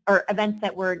 or events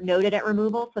that were noted at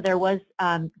removal. So there was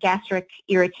gastric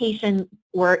irritation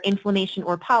or inflammation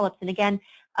or polyps. And again,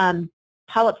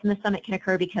 polyps in the stomach can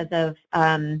occur because of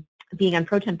being on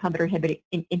proton pump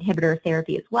inhibitor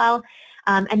therapy as well,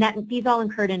 and that these all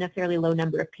occurred in a fairly low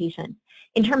number of patients.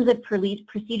 In terms of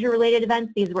procedure-related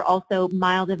events, these were also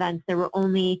mild events. There were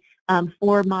only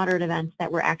 4 moderate events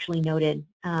that were actually noted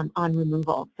on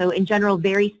removal. So in general,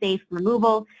 very safe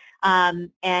removal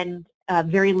and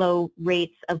very low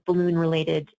rates of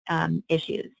balloon-related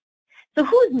issues. So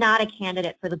who is not a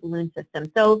candidate for the balloon system?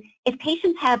 So if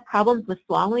patients have problems with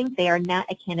swallowing, they are not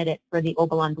a candidate for the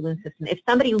Obalon balloon system. If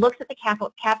somebody looks at the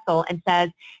capsule and says,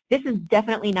 this is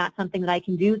definitely not something that I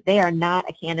can do, they are not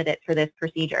a candidate for this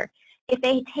procedure. If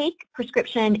they take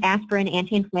prescription aspirin,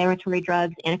 anti-inflammatory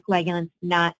drugs, anticoagulants,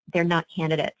 they're not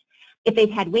candidates. If they've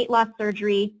had weight loss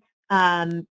surgery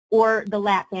or the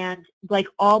lap band, like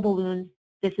all balloons,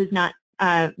 this is not,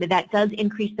 that does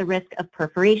increase the risk of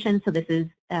perforation, so this is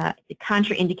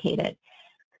contraindicated.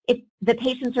 If the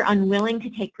patients are unwilling to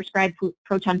take prescribed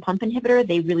proton pump inhibitor,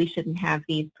 they really shouldn't have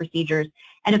these procedures.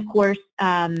 And of course,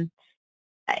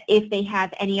 if they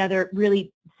have any other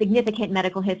really significant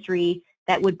medical history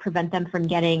that would prevent them from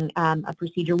getting a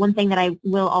procedure. One thing that I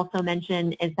will also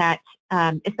mention is that,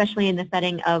 especially in the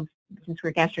setting of, since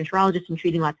we're gastroenterologists and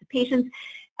treating lots of patients,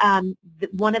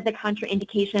 one of the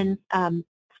contraindications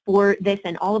for this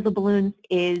and all of the balloons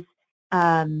is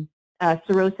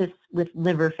cirrhosis with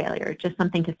liver failure, just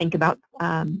something to think about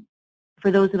for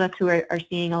those of us who are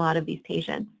seeing a lot of these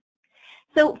patients.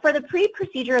 So for the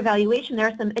pre-procedure evaluation, there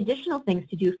are some additional things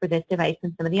to do for this device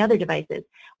and some of the other devices.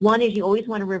 One is you always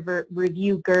want to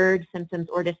review GERD symptoms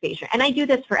or dysphagia, and I do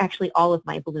this for actually all of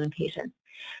my balloon patients.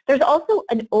 There's also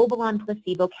an Obalon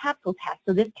placebo capsule test.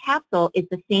 So this capsule is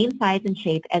the same size and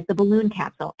shape as the balloon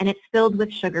capsule, and it's filled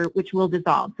with sugar, which will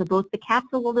dissolve. So both the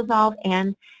capsule will dissolve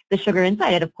and the sugar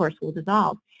inside it, of course, will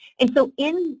dissolve. And so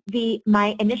in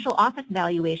my initial office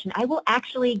evaluation, I will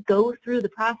actually go through the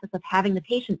process of having the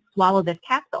patient swallow this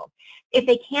capsule. If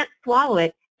they can't swallow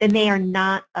it, then they are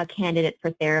not a candidate for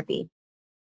therapy.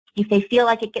 If they feel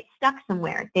like it gets stuck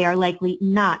somewhere, they are likely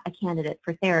not a candidate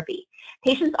for therapy.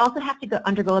 Patients also have to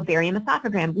undergo a barium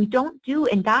esophagram. We don't do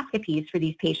endoscopies for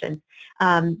these patients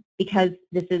because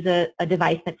this is a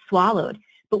device that's swallowed.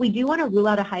 But we do want to rule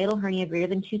out a hiatal hernia greater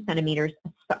than 2 centimeters,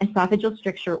 esophageal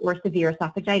stricture, or severe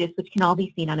esophagitis, which can all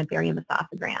be seen on a barium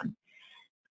esophagram.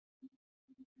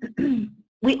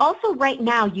 We also right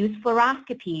now use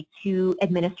fluoroscopy to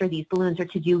administer these balloons or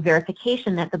to do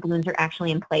verification that the balloons are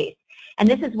actually in place. And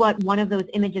this is what one of those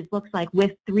images looks like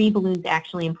with 3 balloons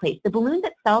actually in place. The balloons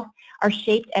itself are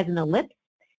shaped as an ellipse.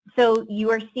 So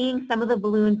you are seeing some of the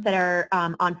balloons that are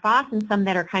on FOSS and some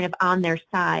that are kind of on their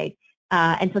side.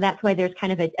 And so that's why there's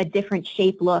kind of a different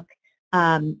shape look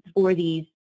for these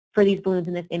balloons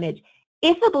in this image.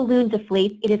 If a balloon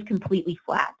deflates, it is completely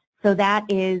flat. So that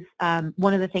is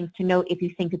one of the things to note if you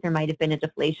think that there might have been a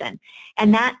deflation.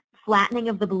 And that flattening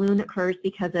of the balloon occurs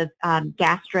because of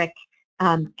gastric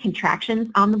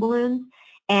contractions on the balloons,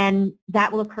 and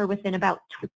that will occur within about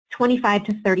 25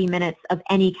 to 30 minutes of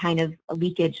any kind of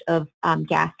leakage of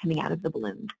gas coming out of the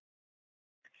balloon.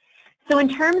 So in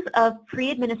terms of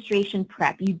pre-administration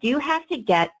prep, you do have to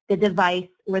get the device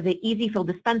or the easy-fill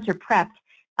dispenser prepped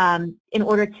in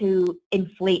order to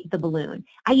inflate the balloon.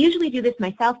 I usually do this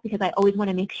myself because I always want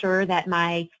to make sure that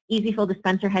my easy-fill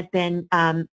dispenser has been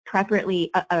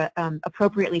appropriately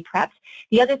prepped.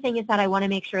 The other thing is that I want to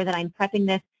make sure that I'm prepping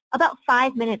this about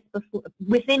 5 minutes before,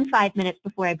 within 5 minutes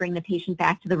before I bring the patient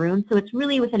back to the room. So it's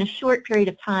really within a short period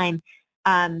of time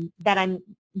that I'm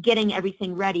getting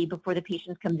everything ready before the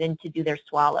patient comes in to do their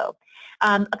swallow.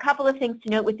 A couple of things to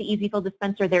note with the easy-fill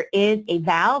dispenser: there is a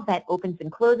valve that opens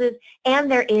and closes,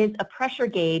 and there is a pressure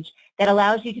gauge that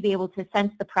allows you to be able to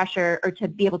sense the pressure or to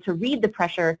be able to read the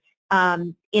pressure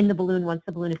in the balloon once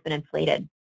the balloon has been inflated.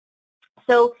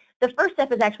 So the first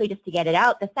step is actually just to get it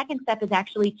out. The second step is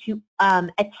actually to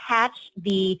attach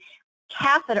the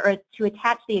catheter, or to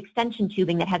attach the extension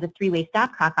tubing that has a 3-way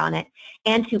stopcock on it,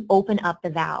 and to open up the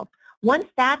valve. Once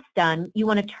that's done, you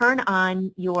want to turn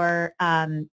on your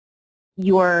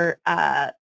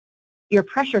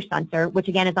pressure sensor, which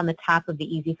again is on the top of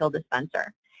the easy-fill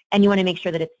dispenser, and you want to make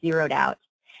sure that it's zeroed out.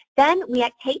 Then we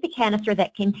take the canister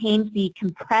that contains the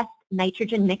compressed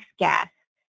nitrogen mixed gas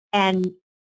and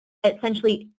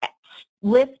essentially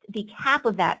lift the cap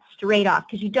of that straight off,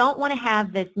 because you don't want to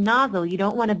have this nozzle, you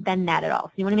don't want to bend that at all.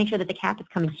 So you want to make sure that the cap is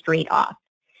coming straight off.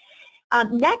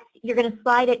 Next, you're going to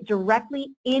slide it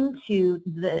directly into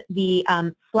the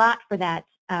slot for that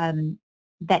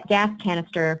gas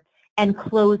canister and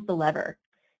close the lever.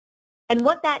 And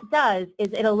what that does is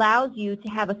it allows you to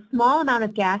have a small amount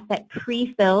of gas that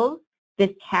pre-fills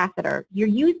this catheter.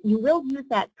 You will use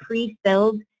that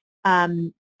pre-filled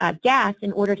gas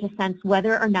in order to sense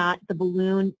whether or not the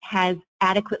balloon has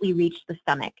adequately reached the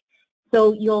stomach.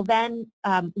 So you'll then,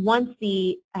 once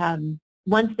the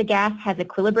gas has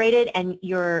equilibrated and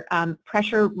your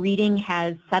pressure reading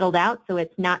has settled out, so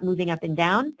it's not moving up and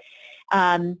down,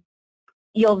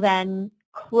 you'll then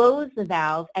close the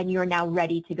valve and you're now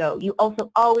ready to go. You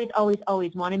also always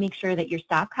want to make sure that your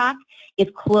stopcock is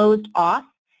closed off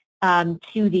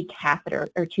to the catheter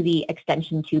or to the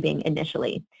extension tubing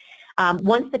initially.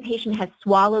 Once the patient has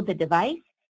swallowed the device,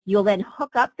 you'll then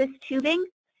hook up this tubing.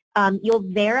 You'll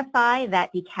verify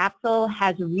that the capsule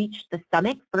has reached the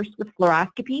stomach, first with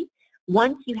fluoroscopy.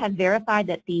 Once you have verified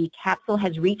that the capsule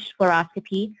has reached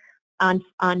fluoroscopy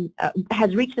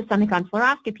has reached the stomach on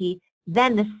fluoroscopy,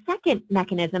 then the second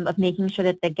mechanism of making sure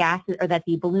that the gas or that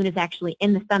the balloon is actually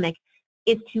in the stomach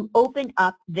is to open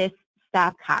up this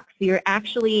stopcock. So you're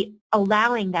actually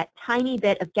allowing that tiny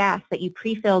bit of gas that you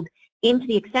pre-filled into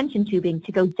the extension tubing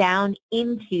to go down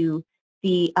into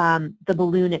the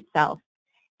balloon itself.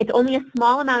 It's only a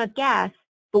small amount of gas,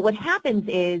 but what happens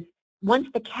is once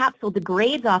the capsule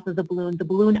degrades off of the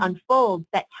balloon unfolds,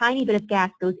 that tiny bit of gas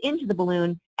goes into the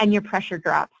balloon and your pressure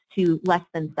drops to less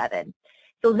than 7.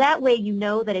 So that way you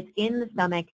know that it's in the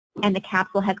stomach and the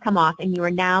capsule has come off and you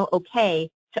are now okay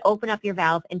to open up your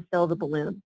valve and fill the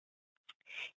balloon.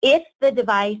 If the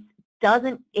device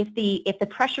doesn't, if the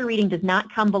pressure reading does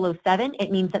not come below 7, it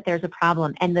means that there's a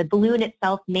problem and the balloon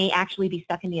itself may actually be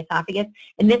stuck in the esophagus.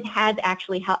 And this has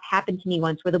actually happened to me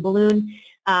once where the balloon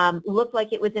looked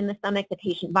like it was in the stomach, the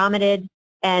patient vomited,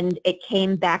 and it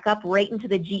came back up right into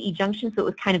the GE junction, so it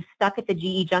was kind of stuck at the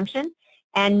GE junction.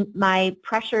 And my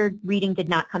pressure reading did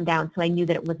not come down, so I knew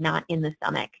that it was not in the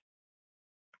stomach.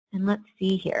 And let's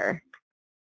see here.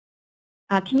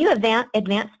 Can you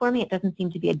advance for me? It doesn't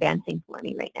seem to be advancing for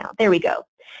me right now. There we go.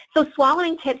 So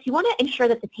swallowing tips, you want to ensure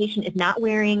that the patient is not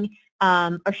wearing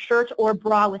a shirt or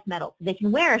bra with metal. So they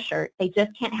can wear a shirt, they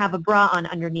just can't have a bra on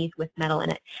underneath with metal in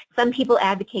it. Some people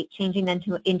advocate changing them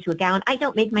into a gown. I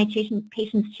don't make my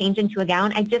patients change into a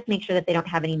gown. I just make sure that they don't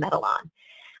have any metal on.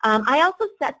 I also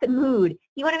set the mood.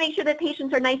 You want to make sure that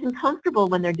patients are nice and comfortable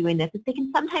when they're doing this. It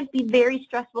can sometimes be very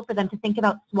stressful for them to think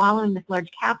about swallowing this large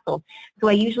capsule. So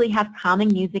I usually have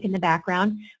calming music in the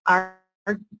background.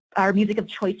 Our music of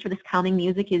choice for this calming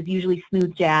music is usually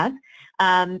smooth jazz.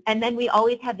 And then we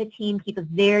always have the team keep a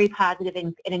very positive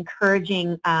and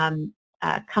encouraging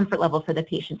comfort level for the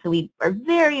patient. So we are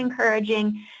very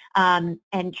encouraging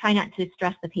and try not to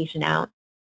stress the patient out.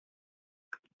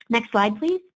 Next slide,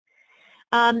 please.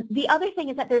 The other thing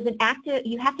is that there's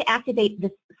you have to activate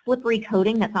this slippery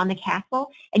coating that's on the capsule,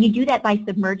 and you do that by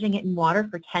submerging it in water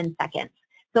for 10 seconds.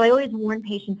 So I always warn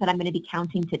patients that I'm going to be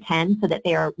counting to 10 so that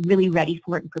they are really ready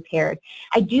for it and prepared.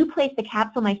 I do place the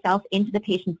capsule myself into the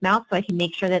patient's mouth so I can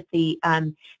make sure that the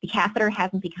catheter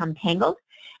hasn't become tangled.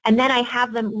 And then I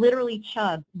have them literally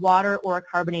chug water or a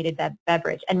carbonated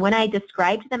beverage. And when I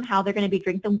describe to them how they're going to be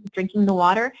drinking the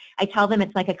water, I tell them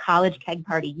it's like a college keg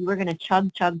party. You are going to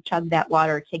chug, chug, chug that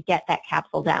water to get that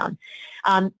capsule down.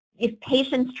 If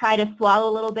patients try to swallow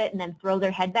a little bit and then throw their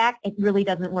head back, it really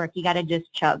doesn't work. You got to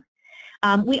just chug.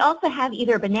 We also have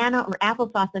either banana or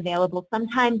applesauce available.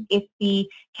 Sometimes if the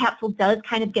capsule does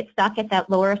kind of get stuck at that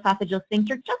lower esophageal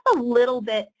sphincter, just a little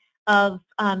bit of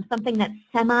something that's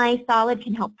semi-solid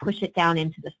can help push it down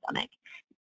into the stomach.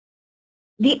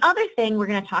 The other thing we're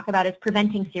going to talk about is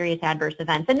preventing serious adverse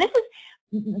events. And this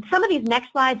is, some of these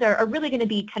next slides are really going to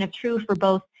be kind of true for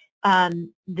both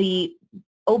the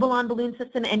Obalon balloon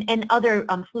system and other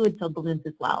fluid-filled balloons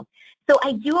as well. So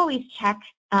I do always check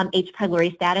H.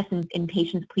 pylori status in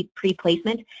patients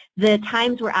pre-placement. The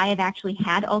times where I have actually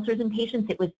had ulcers in patients,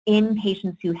 it was in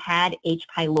patients who had H.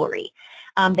 pylori.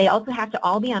 They also have to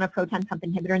all be on a proton pump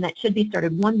inhibitor, and that should be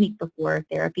started 1 week before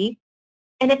therapy.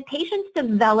 And if patients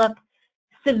develop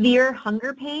severe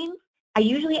hunger pains, I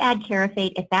usually add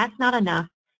Carafate. If that's not enough,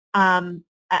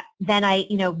 then I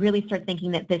really start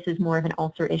thinking that this is more of an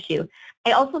ulcer issue.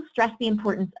 I also stress the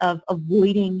importance of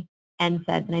avoiding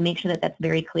NSAIDs, and I make sure that that's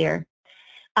very clear.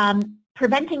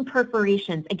 Preventing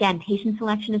perforations, again, patient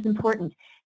selection is important.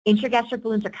 Intragastric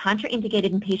balloons are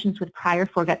contraindicated in patients with prior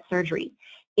foregut surgery.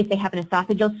 If they have an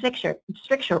esophageal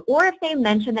stricture, or if they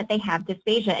mention that they have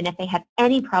dysphagia, and if they have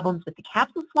any problems with the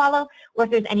capsule swallow, or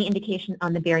if there's any indication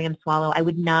on the barium swallow, I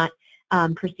would not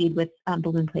proceed with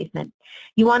balloon placement.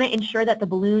 You want to ensure that the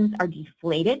balloons are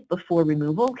deflated before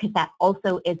removal, because that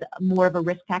also is more of a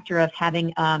risk factor of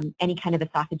having any kind of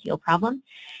esophageal problem.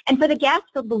 And for the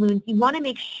gas-filled balloons, you want to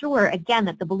make sure, again,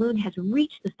 that the balloon has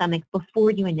reached the stomach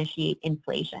before you initiate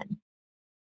inflation.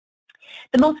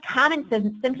 The most common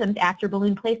symptoms after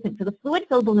balloon placement, so the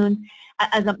fluid-filled balloons,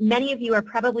 as many of you are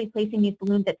probably placing these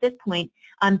balloons at this point,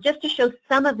 just to show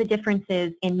some of the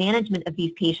differences in management of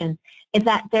these patients, is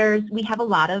that we have a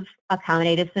lot of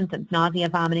accommodative symptoms: nausea,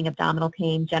 vomiting, abdominal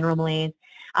pain, general malaise.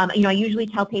 I usually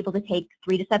tell people to take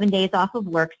 3 to 7 days off of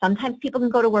work. Sometimes people can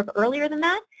go to work earlier than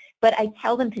that, but I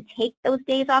tell them to take those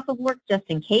days off of work just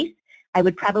in case. I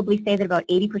would probably say that about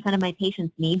 80% of my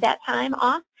patients need that time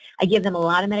off. I give them a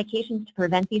lot of medications to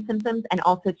prevent these symptoms and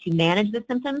also to manage the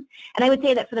symptoms. And I would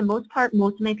say that for the most part,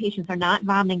 most of my patients are not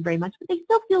vomiting very much, but they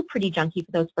still feel pretty junky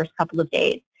for those first couple of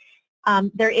days.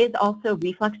 There is also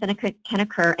reflux that can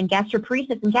occur, and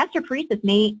gastroparesis. And gastroparesis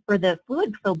may, for the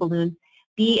fluid-filled balloons,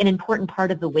 be an important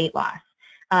part of the weight loss.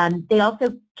 They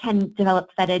also can develop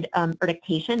fetid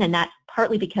urtication, and that's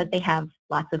partly because they have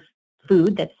lots of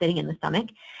food that's sitting in the stomach.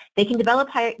 They can develop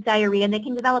diarrhea, and they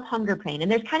can develop hunger pain. And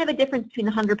there's kind of a difference between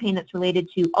the hunger pain that's related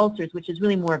to ulcers, which is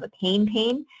really more of a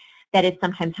pain that is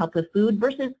sometimes helped with food,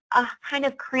 versus a kind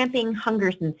of cramping hunger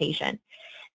sensation.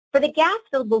 For the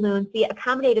gas-filled balloons, the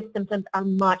accommodative symptoms are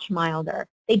much milder.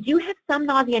 They do have some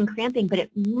nausea and cramping, but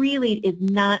it really is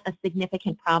not a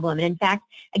significant problem. And in fact,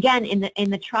 again, in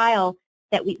the trial,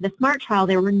 the SMART trial,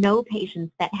 there were no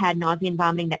patients that had nausea and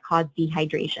vomiting that caused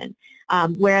dehydration.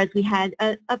 Whereas we had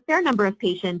a fair number of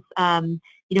patients,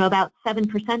 about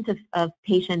 7% of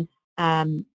patients,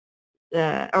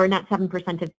 or not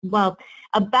 7% of, well,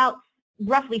 about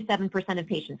roughly 7% of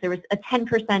patients. There was a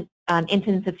 10%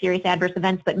 incidence of serious adverse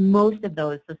events, but most of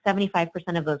those, so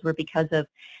 75% of those, were because of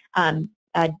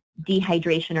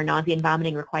dehydration or nausea and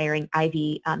vomiting requiring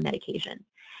IV medication.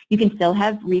 You can still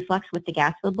have reflux with the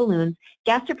gas-filled balloons.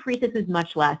 Gastroparesis is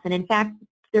much less, and in fact,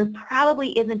 there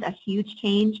probably isn't a huge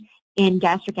change in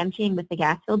gastric emptying with the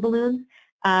gas-filled balloons.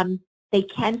 They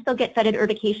can still get fetid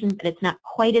urtication, but it's not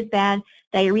quite as bad.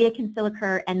 Diarrhea can still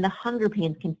occur, and the hunger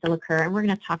pains can still occur, and we're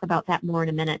going to talk about that more in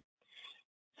a minute.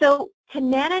 So to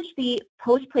manage the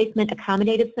post-placement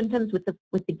accommodative symptoms with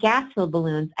the gas-filled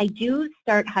balloons, I do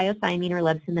start hyoscyamine or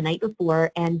Levsin the night before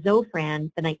and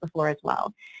Zofran the night before as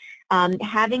well.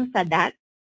 Having said that,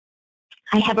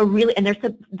 I have a really, and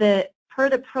per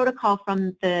the protocol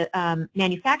from the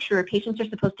manufacturer, patients are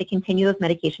supposed to continue those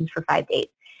medications for 5 days.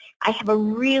 I have a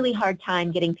really hard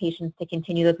time getting patients to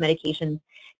continue those medications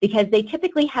because they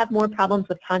typically have more problems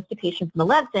with constipation from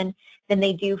the Levsin than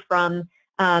they do from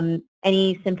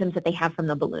any symptoms that they have from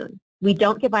the balloon. We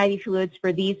don't give IV fluids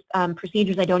for these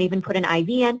procedures. I don't even put an IV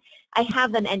in. I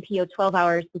have them NPO 12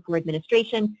 hours before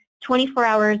administration, 24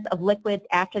 hours of liquids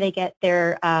after they get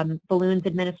their balloons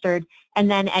administered, and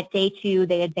then at day 2,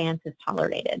 they advance as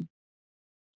tolerated.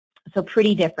 So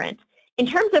pretty different. In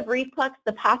terms of reflux,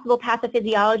 the possible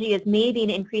pathophysiology is maybe an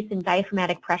increase in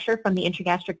diaphragmatic pressure from the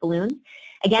intragastric balloons.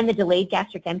 Again, the delayed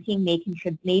gastric emptying may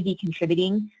be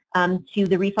contributing to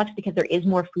the reflux because there is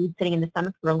more food sitting in the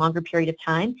stomach for a longer period of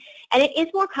time. And it is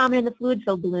more common in the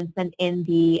fluid-filled balloons than in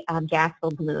the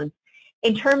gas-filled balloons.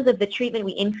 In terms of the treatment,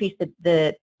 we increase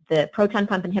the proton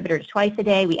pump inhibitors twice a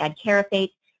day. We add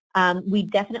Carafate. We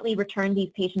definitely return these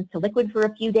patients to liquid for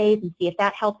a few days and see if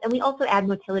that helps. And we also add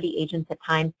motility agents at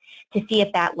times to see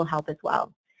if that will help as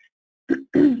well.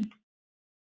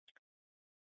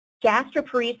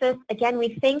 Gastroparesis, again, we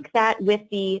think that with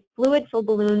the fluid-filled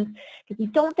balloons, because we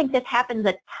don't think this happens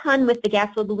a ton with the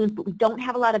gas-filled balloons, but we don't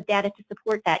have a lot of data to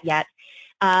support that yet,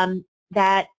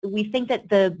 that we think that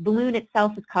the balloon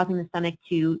itself is causing the stomach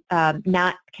to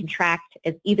not contract,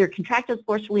 either contract as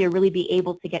forcefully or really be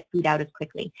able to get food out as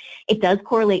quickly. It does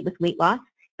correlate with weight loss,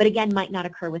 but again, might not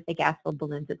occur with the gas-filled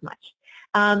balloons as much.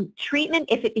 Treatment,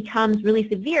 if it becomes really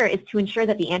severe, is to ensure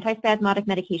that the antispasmodic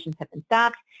medications have been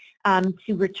stopped,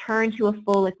 to return to a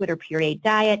full liquid or pureed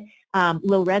diet,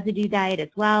 low residue diet as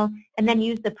well, and then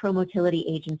use the pro-motility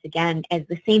agents again as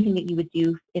the same thing that you would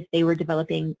do if they were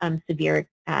developing severe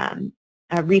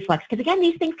reflux, because again,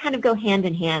 these things kind of go hand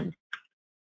in hand.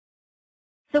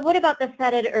 So what about the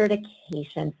fetid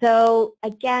urtication? So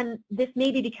again, this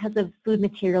may be because of food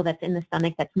material that's in the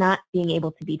stomach that's not being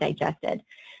able to be digested.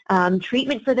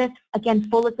 Treatment for this, again,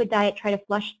 full liquid diet, try to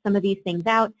flush some of these things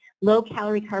out,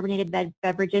 low-calorie carbonated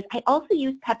beverages. I also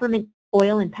use peppermint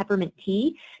oil and peppermint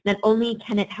tea. Not only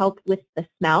can it help with the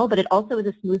smell, but it also is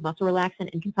a smooth muscle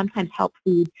relaxant and can sometimes help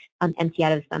food empty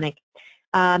out of the stomach.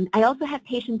 I also have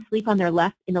patients sleep on their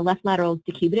in the left lateral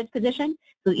decubitus position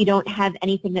so that you don't have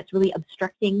anything that's really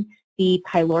obstructing the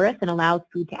pylorus and allows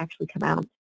food to actually come out.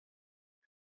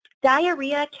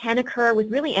 Diarrhea can occur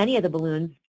with really any of the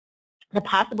balloons. The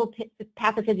possible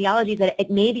pathophysiology is that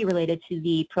it may be related to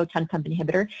the proton pump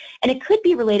inhibitor, and it could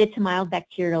be related to mild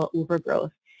bacterial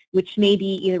overgrowth, which may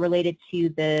be either related to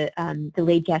the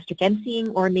delayed gastric emptying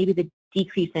or maybe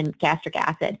decrease in gastric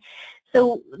acid.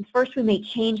 So first we may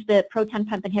change the proton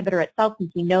pump inhibitor itself,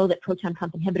 since we know that proton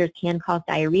pump inhibitors can cause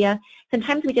diarrhea.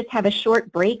 Sometimes we just have a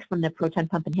short break from the proton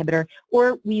pump inhibitor,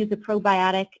 or we use a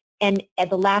probiotic, and at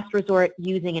the last resort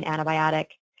using an antibiotic.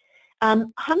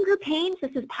 Hunger pains,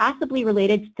 this is possibly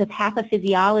related to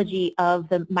pathophysiology of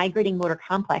the migrating motor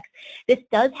complex. This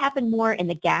does happen more in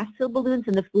the gas-filled balloons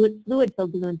and the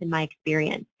fluid-filled balloons in my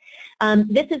experience.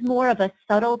 This is more of a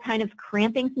subtle kind of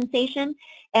cramping sensation,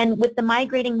 and with the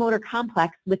migrating motor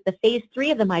complex, with the phase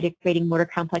 3 of the migrating motor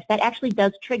complex, that actually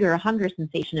does trigger a hunger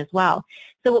sensation as well.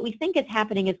 So what we think is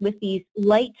happening is with these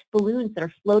light balloons that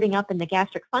are floating up in the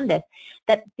gastric fundus,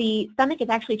 that the stomach is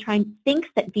actually thinks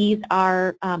that these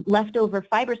are leftover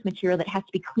fibrous material that has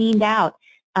to be cleaned out,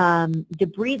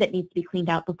 debris that needs to be cleaned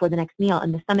out before the next meal,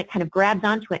 and the stomach kind of grabs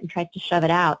onto it and tries to shove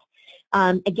it out.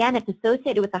 Again, it's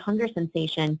associated with a hunger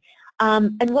sensation.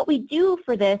 And what we do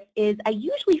for this is I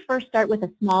usually first start with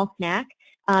a small snack,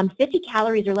 50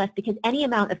 calories or less, because any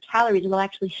amount of calories will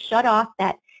actually shut off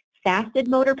that fasted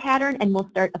motor pattern and will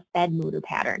start a fed motor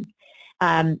pattern.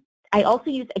 I also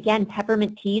use, again,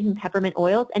 peppermint teas and peppermint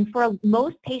oils, and for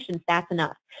most patients, that's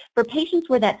enough. For patients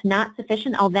where that's not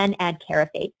sufficient, I'll then add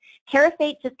Carafate.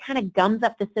 Carafate just kind of gums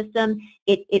up the system.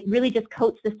 It really just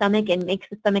coats the stomach and makes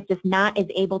the stomach just not as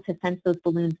able to sense those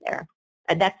balloons there.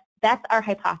 That's our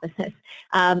hypothesis.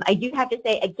 I do have to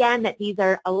say, again, that these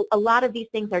are, a lot of these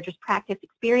things are just practice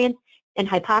experience and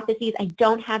hypotheses. I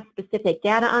don't have specific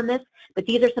data on this, but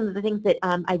these are some of the things that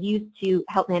I've used to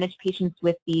help manage patients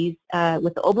with these,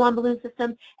 with the Obalon balloon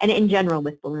system and in general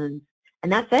with balloons.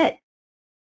 And that's it.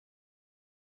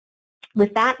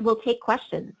 With that, we'll take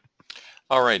questions.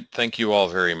 All right, thank you all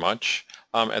very much.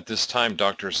 At this time,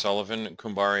 Dr. Sullivan,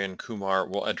 Kumbari, and Kumar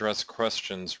will address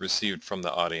questions received from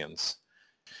the audience.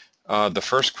 The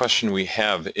first question we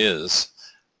have is,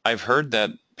 I've heard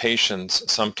that patients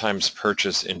sometimes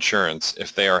purchase insurance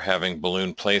if they are having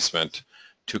balloon placement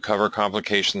to cover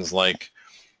complications like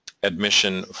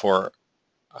admission for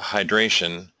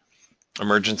hydration,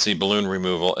 emergency balloon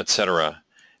removal, etc.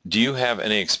 Do you have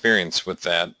any experience with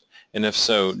that? And if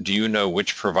so, do you know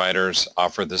which providers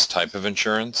offer this type of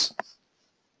insurance?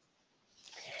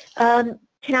 Can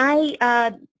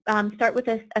I start with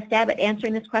a stab at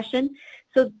answering this question?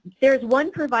 So there's one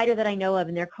provider that I know of,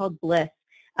 and they're called Bliss.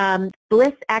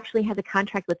 Bliss actually has a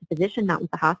contract with the physician, not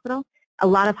with the hospital. A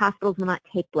lot of hospitals will not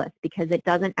take Bliss because it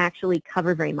doesn't actually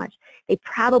cover very much. They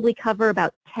probably cover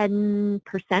about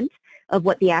 10% of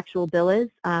what the actual bill is,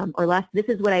 or less. This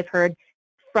is what I've heard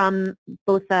from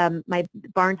both my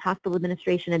Barnes Hospital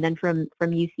Administration and then from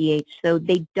UCH. So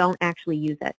they don't actually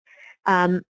use it.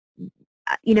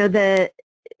 You know,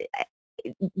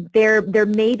 there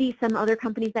may be some other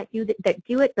companies that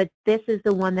do it, but this is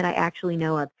the one that I actually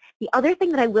know of. The other thing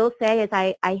that I will say is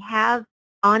I have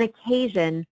on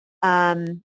occasion,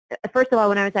 first of all,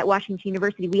 when I was at Washington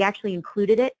University, we actually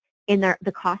included it in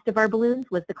the cost of our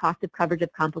balloons was the cost of coverage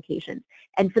of complications.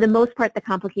 And for the most part, the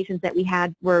complications that we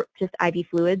had were just IV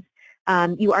fluids.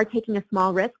 You are taking a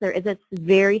small risk. There is a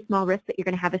very small risk that you're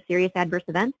going to have a serious adverse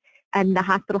event, and the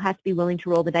hospital has to be willing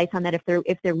to roll the dice on that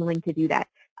if they're willing to do that.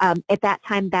 At that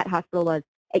time, that hospital was.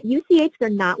 At UCH, they're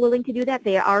not willing to do that.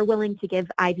 They are willing to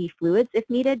give IV fluids if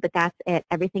needed, but that's it.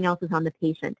 Everything else is on the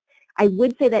patient. I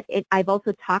would say that I've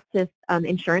also talked to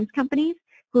insurance companies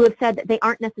who have said that they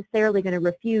aren't necessarily going to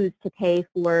refuse to pay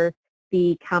for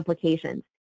the complications.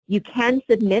 You can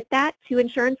submit that to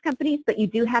insurance companies, but you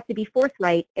do have to be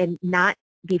forthright and not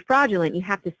be fraudulent. You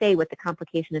have to say what the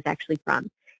complication is actually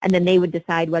from, and then they would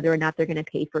decide whether or not they're going to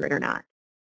pay for it or not.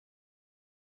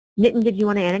 Nitin, did you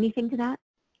want to add anything to that?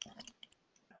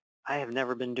 I have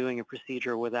never been doing a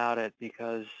procedure without it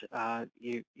because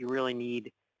you really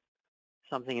need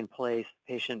something in place.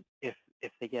 The patient, if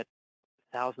they get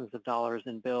thousands of dollars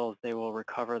in bills, they will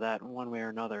recover that in one way or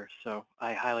another. So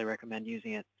I highly recommend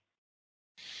using it.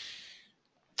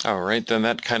 All right, then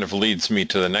that kind of leads me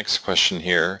to the next question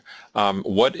here.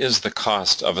 What is the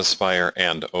cost of Aspire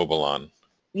and Obalon?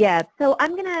 Yeah, so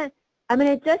I'm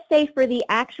gonna just say for the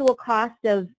actual cost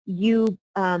of you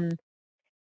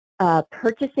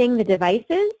purchasing the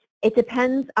devices, it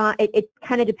depends. It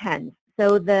kind of depends.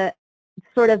 So the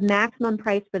sort of maximum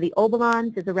price for the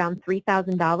Obalons is around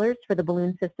 $3,000 for the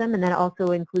balloon system, and that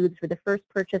also includes for the first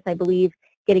purchase, I believe,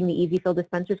 getting the easy fill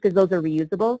dispensers because those are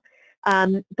reusable.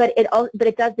 But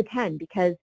it does depend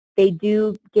because they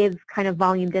do give kind of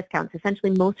volume discounts.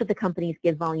 Essentially, most of the companies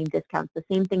give volume discounts. The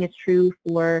same thing is true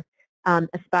for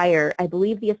Aspire. I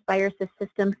believe the Aspire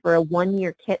system for a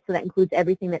one-year kit, so that includes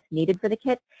everything that's needed for the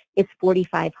kit, is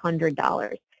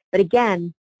 $4,500. But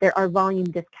again, there are volume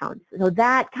discounts. So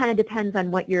that kind of depends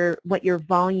on what your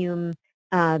volume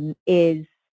is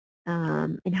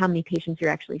and how many patients you're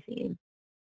actually seeing.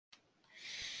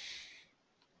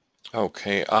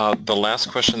 Okay, the last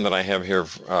question that I have here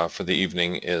for the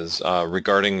evening is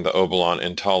regarding the Obalon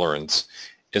intolerance.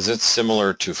 Is it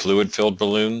similar to fluid-filled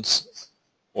balloons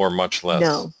or much less?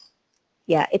 No.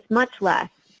 Yeah, it's much less.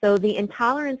 So the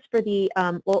intolerance for the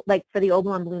for the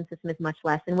Obalon balloon system is much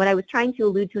less. And what I was trying to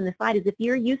allude to in the slide is if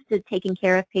you're used to taking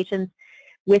care of patients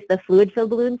with the fluid-filled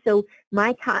balloon, so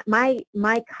my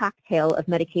cocktail of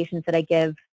medications that I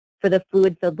give for the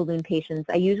fluid-filled balloon patients,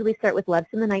 I usually start with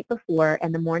Levsin the night before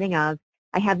and the morning of.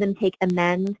 I have them take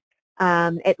Amend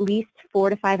at least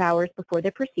 4 to 5 hours before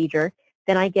the procedure.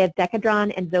 Then I give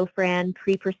Decadron and Zofran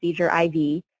pre-procedure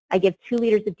IV. I give 2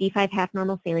 liters of D5 half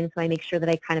normal saline, so I make sure that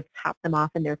I kind of top them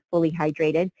off and they're fully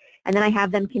hydrated. And then I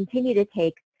have them continue to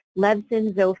take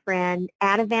Levsin, Zofran,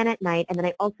 Ativan at night, and then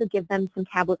I also give them some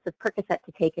tablets of Percocet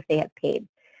to take if they have pain.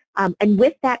 And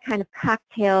with that kind of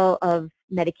cocktail of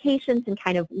medications and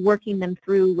kind of working them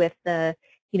through with the,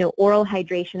 oral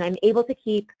hydration, I'm able to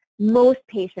keep most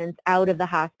patients out of the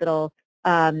hospital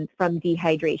from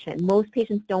dehydration. Most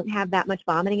patients don't have that much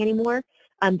vomiting anymore.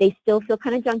 They still feel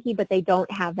kind of junky, but they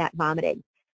don't have that vomiting.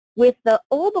 With the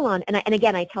Obalon, and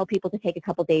again, I tell people to take a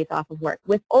couple days off of work.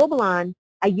 With Obalon,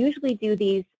 I usually do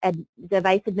these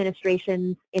device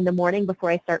administrations in the morning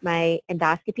before I start my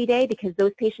endoscopy day because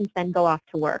those patients then go off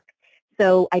to work.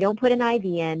 So I don't put an IV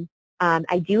in.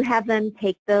 I do have them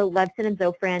take the Levsin and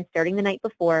Zofran starting the night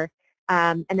before,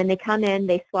 and then they come in,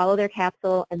 they swallow their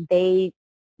capsule, and they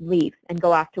leave and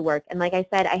go off to work. And like I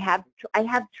said, I have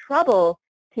trouble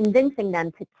convincing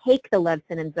them to take the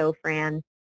Levsin and Zofran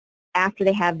after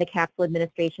they have the capsule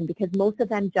administration because most of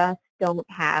them just don't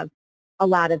have a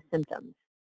lot of symptoms.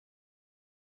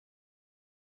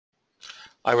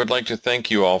 I would like to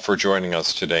thank you all for joining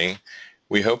us today.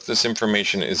 We hope this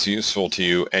information is useful to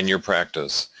you and your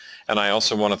practice. And I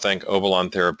also want to thank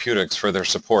Obalon Therapeutics for their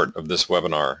support of this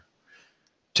webinar.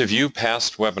 To view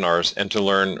past webinars and to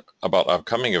learn about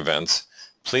upcoming events,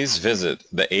 please visit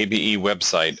the ABE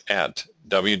website at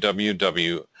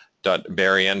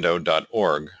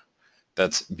www.bariendo.org.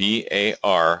 That's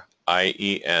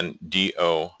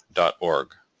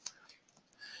BARIENDO.org.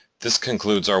 This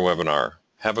concludes our webinar.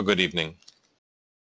 Have a good evening.